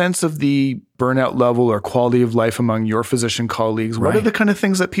 what's your sense of the burnout level or quality of life among your physician colleagues? What are the kind of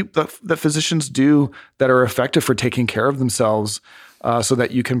things that that physicians do that are effective for taking care of themselves so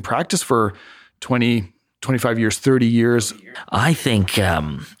that you can practice for 20, 25 years, 30 years? I think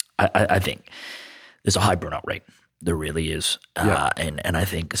I think there's a high burnout rate. There really is. And I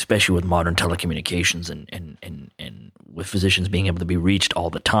think especially with modern telecommunications and with physicians being able to be reached all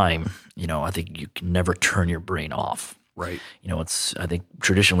the time, I think you can never turn your brain off. Right. I think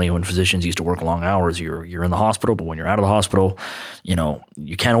traditionally when physicians used to work long hours, you're in the hospital, but when you're out of the hospital,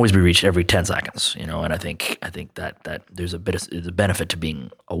 you can't always be reached every 10 seconds, and I think that there's a benefit to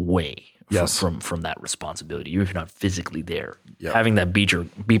being away from that responsibility, even if you're not physically there. Yep. Having that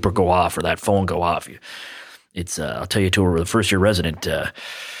beeper go off or that phone go off, it's I'll tell you, to the first year resident,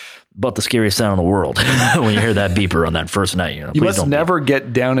 about the scariest sound in the world when you hear that beeper on that first night. You must never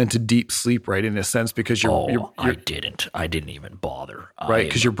get down into deep sleep, right? In a sense, because I didn't even bother. Right,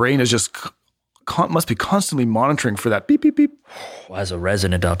 because your brain is just must be constantly monitoring for that beep beep beep. As a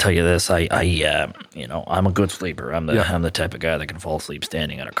resident, I'll tell you this: I'm a good sleeper. I'm the type of guy that can fall asleep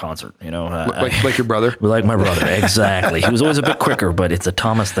standing at a concert. Like your brother. Like my brother, exactly. He was always a bit quicker, but it's a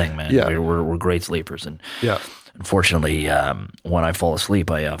Thomas thing, man. Yeah. We're great sleepers, and yeah. Unfortunately, when I fall asleep,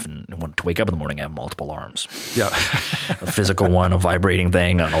 I often want to wake up in the morning. I have multiple alarms. Yeah, a physical one, a vibrating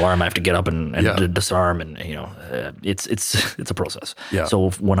thing, an alarm I have to get up and disarm, and it's a process. Yeah. So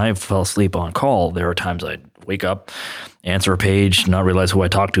when I fell asleep on call, there are times I'd wake up, answer a page, not realize who I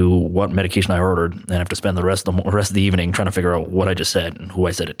talked to, what medication I ordered, and have to spend the rest of the evening trying to figure out what I just said and who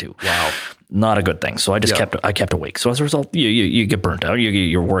I said it to. Wow. Not a good thing. So I just kept awake. So as a result, you get burnt out.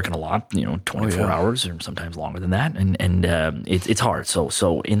 You're working a lot, 24 hours or sometimes longer than that, and it's hard.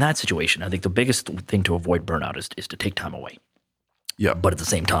 So in that situation, I think the biggest thing to avoid burnout is to take time away. Yeah. But at the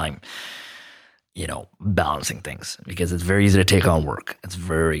same time, balancing things, because it's very easy to take on work. It's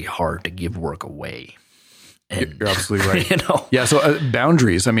very hard to give work away. And, you're absolutely right. Yeah. So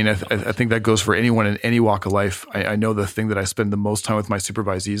boundaries. I mean, I think that goes for anyone in any walk of life. I know the thing that I spend the most time with my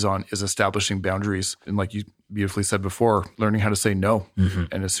supervisees on is establishing boundaries. And like you beautifully said before, learning how to say no,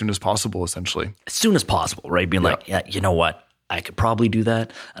 and as soon as possible, essentially. As soon as possible, right? Being like, you know what? I could probably do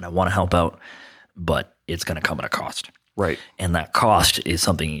that, and I want to help out, but it's going to come at a cost. Right. And that cost is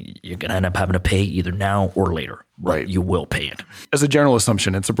something you're going to end up having to pay either now or later. Right. You will pay it. As a general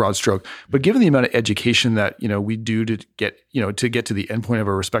assumption, it's a broad stroke, but given the amount of education that, we do to get to the endpoint of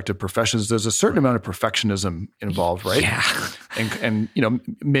our respective professions, there's a certain amount of perfectionism involved, right? Yeah. And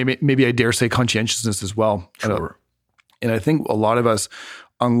maybe I dare say conscientiousness as well. Sure. And I think a lot of us,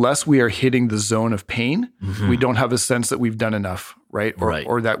 unless we are hitting the zone of pain, we don't have a sense that we've done enough, right?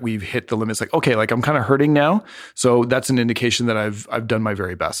 Or that we've hit the limits. Like, okay, like I'm kind of hurting now, so that's an indication that I've done my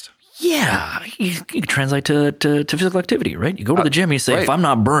very best. Yeah, you can translate to physical activity, right? You go to the gym, you say, right. If I'm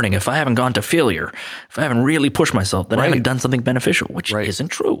not burning, if I haven't gone to failure, if I haven't really pushed myself, then I haven't done something beneficial, which isn't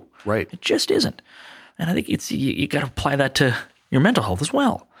true. Right. It just isn't. And I think you got to apply that to your mental health as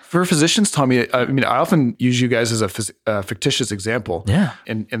well. For physicians, Tommy, I mean, I often use you guys as a fictitious example. Yeah.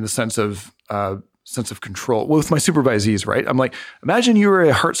 In the sense of control. Well, with my supervisees, right? I'm like, imagine you were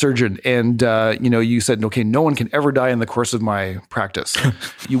a heart surgeon and, you said, okay, no one can ever die in the course of my practice.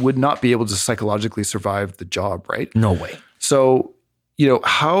 You would not be able to psychologically survive the job, right? No way. So,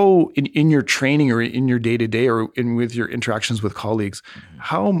 how in your training or in your day-to-day or with your interactions with colleagues,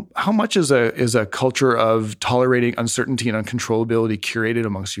 how much is a culture of tolerating uncertainty and uncontrollability curated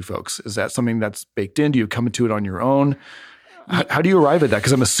amongst you folks? Is that something that's baked in? Do you come into it on your own? How do you arrive at that?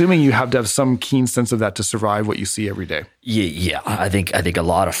 Because I'm assuming you have to have some keen sense of that to survive what you see every day. Yeah. I think a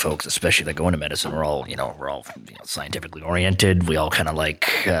lot of folks, especially that go into medicine, we're all scientifically oriented. We all kind of like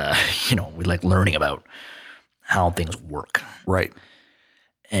we like learning about how things work. Right.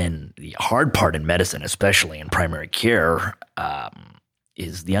 And the hard part in medicine, especially in primary care,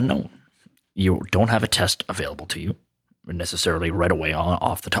 is the unknown. You don't have a test available to you necessarily right away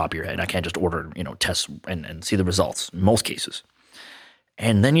off the top of your head. I can't just order, tests and see the results in most cases.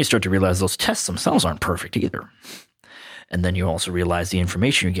 And then you start to realize those tests themselves aren't perfect either. And then you also realize the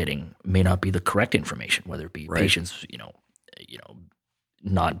information you're getting may not be the correct information, whether it be patients,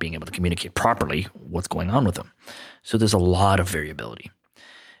 not being able to communicate properly what's going on with them. So there's a lot of variability.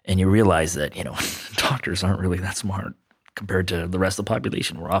 And you realize that, doctors aren't really that smart compared to the rest of the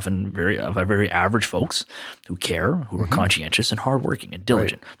population. We're often very average folks who care, who are conscientious and hardworking and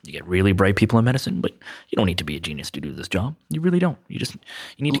diligent. Right. You get really bright people in medicine, but you don't need to be a genius to do this job. You really don't. You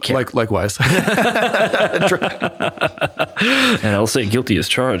need to care. Likewise. And I'll say guilty as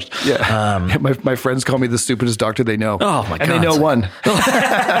charged. Yeah. My friends call me the stupidest doctor they know. Oh my God. And they know one.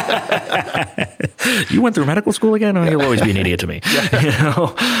 You went through medical school again? Oh, you'll always be an idiot to me.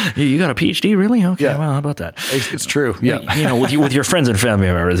 Yeah. You got a PhD, really? Okay. Yeah. Well, how about that? It's true. Yeah. With your friends and family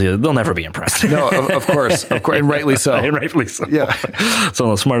members, they'll never be impressed. No, of course, and rightly so. Yeah. Some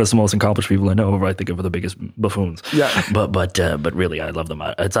of the smartest, most accomplished people I know, I think of are the biggest buffoons. Yeah. But really, I love them.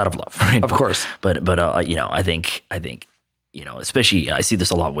 It's out of love, right? Of course. But I think especially I see this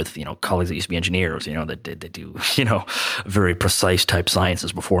a lot with colleagues that used to be engineers, that they do very precise type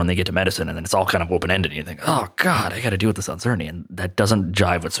sciences before, and they get to medicine, and then it's all kind of open ended. And you think, oh God, I got to deal with this uncertainty, and that doesn't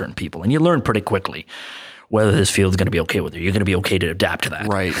jive with certain people, and you learn pretty quickly whether this field is going to be okay with you. You're going to be okay to adapt to that.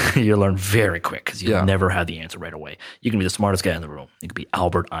 Right. You learn very quick because you'll never have the answer right away. You can be the smartest guy in the room. You can be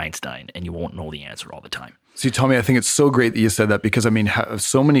Albert Einstein, and you won't know the answer all the time. See, Tommy, I think it's so great that you said that because,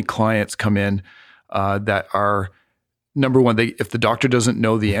 so many clients come in that are, number one, if the doctor doesn't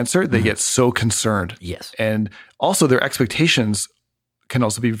know the answer, they get so concerned. Yes. And also their expectations can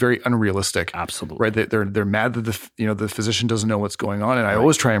also be very unrealistic. Absolutely. Right. They're mad that the physician doesn't know what's going on. And I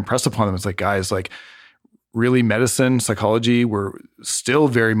always try and impress upon them. It's like, guys, like, really medicine, psychology, we're still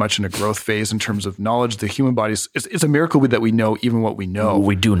very much in a growth phase in terms of knowledge. The human body, it's a miracle that we know even what we know.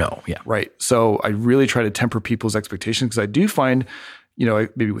 We do know, yeah. Right. So I really try to temper people's expectations because I do find,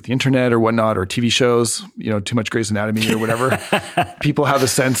 maybe with the internet or whatnot, or TV shows, too much Grey's Anatomy or whatever, people have a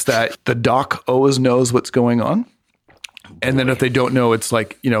sense that the doc always knows what's going on. And then if they don't know, it's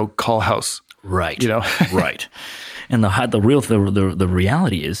like, call house. Right. Right. And the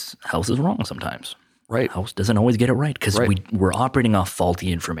reality is house is wrong sometimes. Right. House doesn't always get it right because we're operating off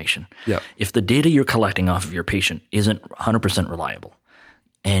faulty information. Yeah. If the data you're collecting off of your patient isn't 100% reliable,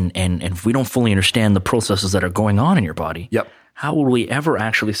 and if we don't fully understand the processes that are going on in your body, how will we ever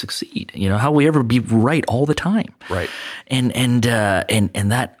actually succeed? How will we ever be right all the time? Right. And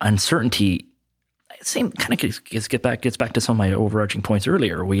that uncertainty, same kind of gets back to some of my overarching points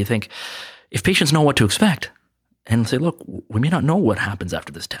earlier, where you think if patients know what to expect and say, look, we may not know what happens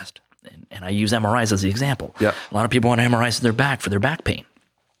after this test. And I use MRIs as the example. Yeah. A lot of people want MRIs to their back for their back pain.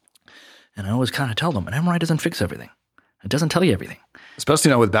 And I always kind of tell them, an MRI doesn't fix everything. It doesn't tell you everything. Especially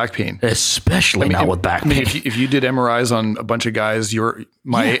not with back pain. Especially not with back pain. If you did MRIs on a bunch of guys our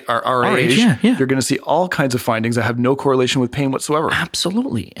age, you're going to see all kinds of findings that have no correlation with pain whatsoever.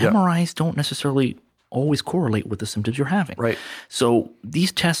 Absolutely. Yeah. MRIs don't necessarily always correlate with the symptoms you're having. Right. So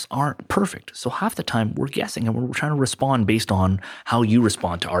these tests aren't perfect. So half the time we're guessing and we're trying to respond based on how you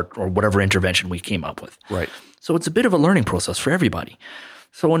respond to our or whatever intervention we came up with. Right. So it's a bit of a learning process for everybody.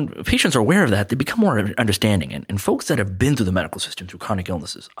 So when patients are aware of that, they become more understanding. And folks that have been through the medical system through chronic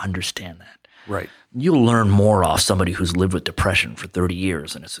illnesses understand that. Right. You'll learn more off somebody who's lived with depression for 30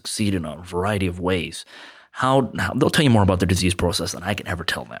 years and has succeeded in a variety of ways. How they'll tell you more about the disease process than I can ever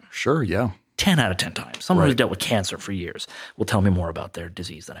tell them. Sure, yeah. 10 out of 10 times. Someone who's dealt with cancer for years will tell me more about their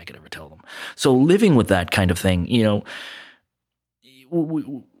disease than I could ever tell them. So living with that kind of thing,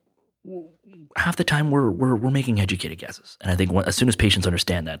 half the time we're making educated guesses. And I think as soon as patients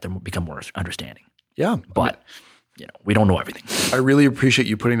understand that, they become more understanding. Yeah. But we don't know everything. I really appreciate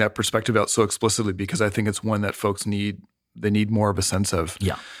you putting that perspective out so explicitly because I think it's one that folks need more of a sense of.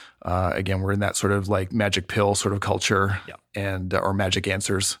 Yeah. Again, we're in that sort of like magic pill sort of culture and or magic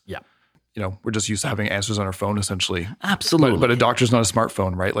answers. Yeah. We're just used to having answers on our phone essentially. Absolutely. But a doctor's not a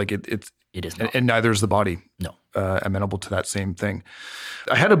smartphone, right? Like it is not. And neither is the body. No. Amenable to that same thing.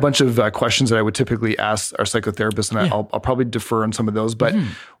 I had a bunch of questions that I would typically ask our psychotherapists, and I'll probably defer on some of those. But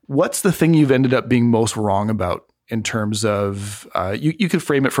what's the thing you've ended up being most wrong about in terms of, you could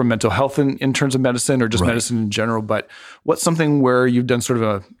frame it from mental health in terms of medicine or just medicine in general, but what's something where you've done sort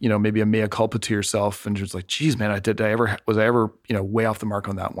of a, maybe a mea culpa to yourself and just like, geez, man, was I ever way off the mark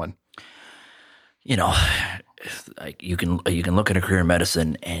on that one? Like you can look at a career in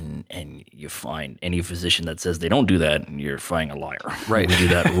medicine and you find any physician that says they don't do that, and you're finding a liar. Right. We do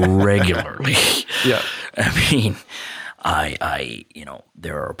that regularly. Yeah. I mean,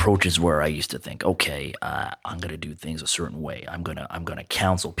 there are approaches where I used to think, okay, I'm going to do things a certain way. I'm going to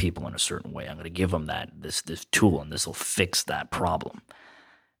counsel people in a certain way. I'm going to give them this tool, and this will fix that problem.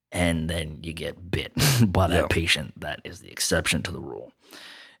 And then you get bit by that patient that is the exception to the rule,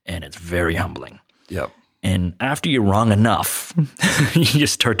 and it's very humbling. Yep. And after you're wrong enough, you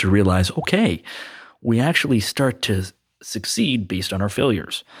start to realize, okay, we actually start to succeed based on our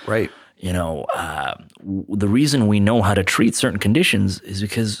failures. Right. The reason we know how to treat certain conditions is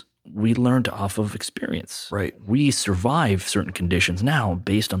because we learned off of experience. Right. We survive certain conditions now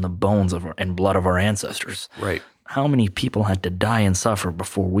based on the bones and blood of our ancestors. Right. How many people had to die and suffer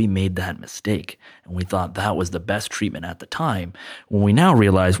before we made that mistake? And we thought that was the best treatment at the time, when we now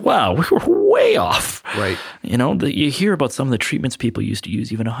realize, wow, we were way off. Right. You hear about some of the treatments people used to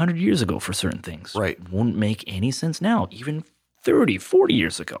use even 100 years ago for certain things. Right. Won't make any sense now. Even 30, 40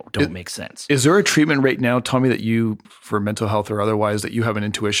 years ago don't make sense. Is there a treatment right now, Tommy, that you, for mental health or otherwise, that you have an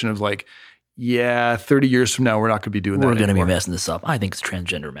intuition of like, 30 years from now, we're not going to be doing that anymore? We're going to be messing this up. I think it's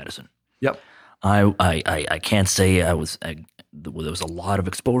transgender medicine. Yep. I can't say there was a lot of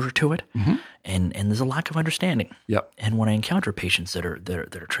exposure to it, and there's a lack of understanding. Yep. And when I encounter patients that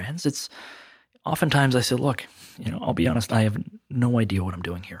are trans, it's oftentimes I say, look, I'll be honest, I have no idea what I'm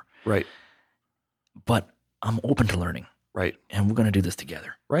doing here. Right. But I'm open to learning. Right. And we're going to do this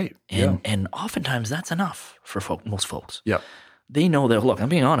together. Right. And oftentimes that's enough for most folks. Yeah. They know that, look, I'm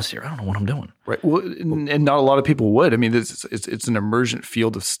being honest here. I don't know what I'm doing. Right. Well, and not a lot of people would. I mean, it's an emergent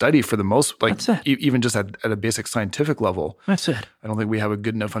field of study for the most, like even just at a basic scientific level. That's it. I don't think we have a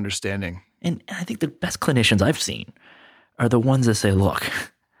good enough understanding. And I think the best clinicians I've seen are the ones that say, look,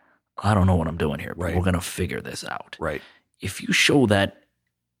 I don't know what I'm doing here, but we're going to figure this out. Right. If you show that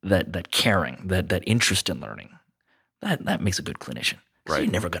caring, that interest in learning, that makes a good clinician. because Right.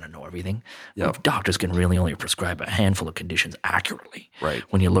 you're never going to know everything. Yep. Doctors can really only prescribe a handful of conditions accurately. Right.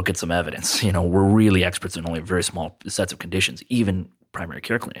 When you look at some evidence, we're really experts in only very small sets of conditions, even primary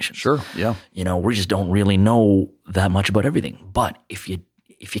care clinicians. Sure. Yeah. We just don't really know that much about everything. But if you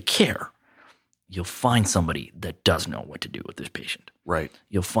care, you'll find somebody that does know what to do with this patient. Right.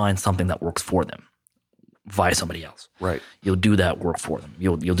 You'll find something that works for them via somebody else. Right. You'll do that work for them.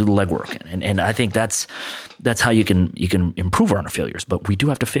 You'll do the legwork, and I think that's how you can improve on our failures. But we do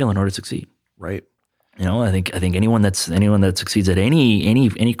have to fail in order to succeed. Right. I think anyone that succeeds at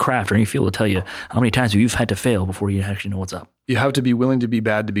any craft or any field will tell you how many times you've had to fail before you actually know what's up. You have to be willing to be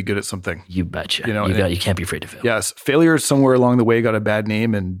bad to be good at something. You betcha. You can't be afraid to fail. Yes. Failure somewhere along the way got a bad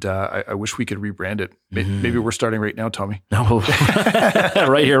name, and I wish we could rebrand it. Maybe we're starting right now, Tomy. No,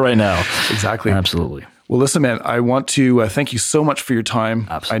 right here, right now. Exactly. Absolutely. Well, listen, man, I want to thank you so much for your time.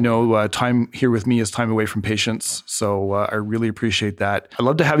 Absolutely. I know time here with me is time away from patients, so I really appreciate that. I'd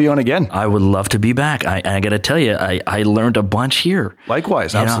love to have you on again. I would love to be back. I got to tell you, I learned a bunch here.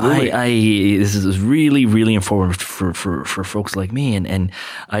 Likewise, absolutely. This is really, really informative for folks like me, and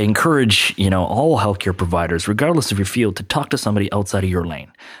I encourage all healthcare providers, regardless of your field, to talk to somebody outside of your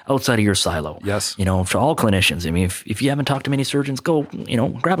lane, outside of your silo. Yes. For all clinicians. I mean, if you haven't talked to many surgeons, go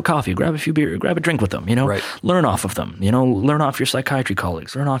grab a coffee, grab a few beer, grab a drink with them. Right. Learn off of them. Learn off your psychiatry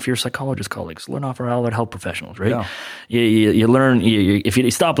colleagues, learn off your psychologist colleagues, learn off our allied health professionals. Right? Yeah. You learn. If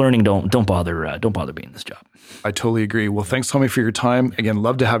you stop learning, don't bother being in this job. I totally agree. Well, thanks, Tomy, for your time. Again,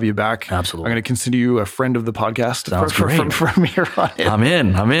 love to have you back. Absolutely. I'm going to consider you a friend of the podcast. Sounds great. From here on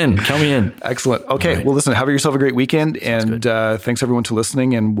in. I'm in. Count me in. Excellent. Okay. Right. Well, listen, have yourself a great weekend, and thanks everyone to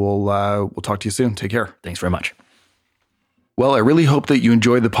listening, and we'll talk to you soon. Take care. Thanks very much. Well, I really hope that you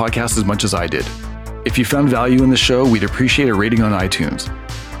enjoyed the podcast as much as I did. If you found value in the show, we'd appreciate a rating on iTunes.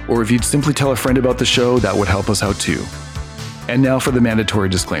 Or if you'd simply tell a friend about the show, that would help us out too. And now for the mandatory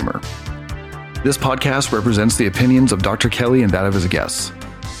disclaimer. This podcast represents the opinions of Dr. Kelly and that of his guests.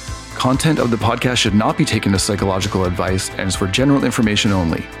 Content of the podcast should not be taken as psychological advice and is for general information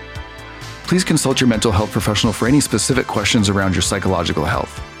only. Please consult your mental health professional for any specific questions around your psychological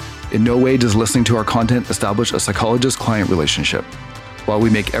health. In no way does listening to our content establish a psychologist-client relationship. While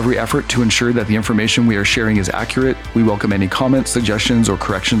we make every effort to ensure that the information we are sharing is accurate, we welcome any comments, suggestions, or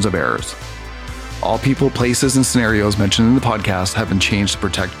corrections of errors. All people, places, and scenarios mentioned in the podcast have been changed to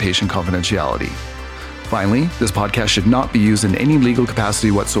protect patient confidentiality. Finally, this podcast should not be used in any legal capacity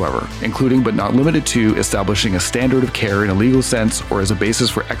whatsoever, including but not limited to establishing a standard of care in a legal sense or as a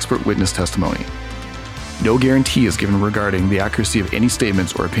basis for expert witness testimony. No guarantee is given regarding the accuracy of any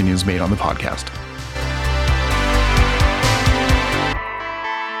statements or opinions made on the podcast.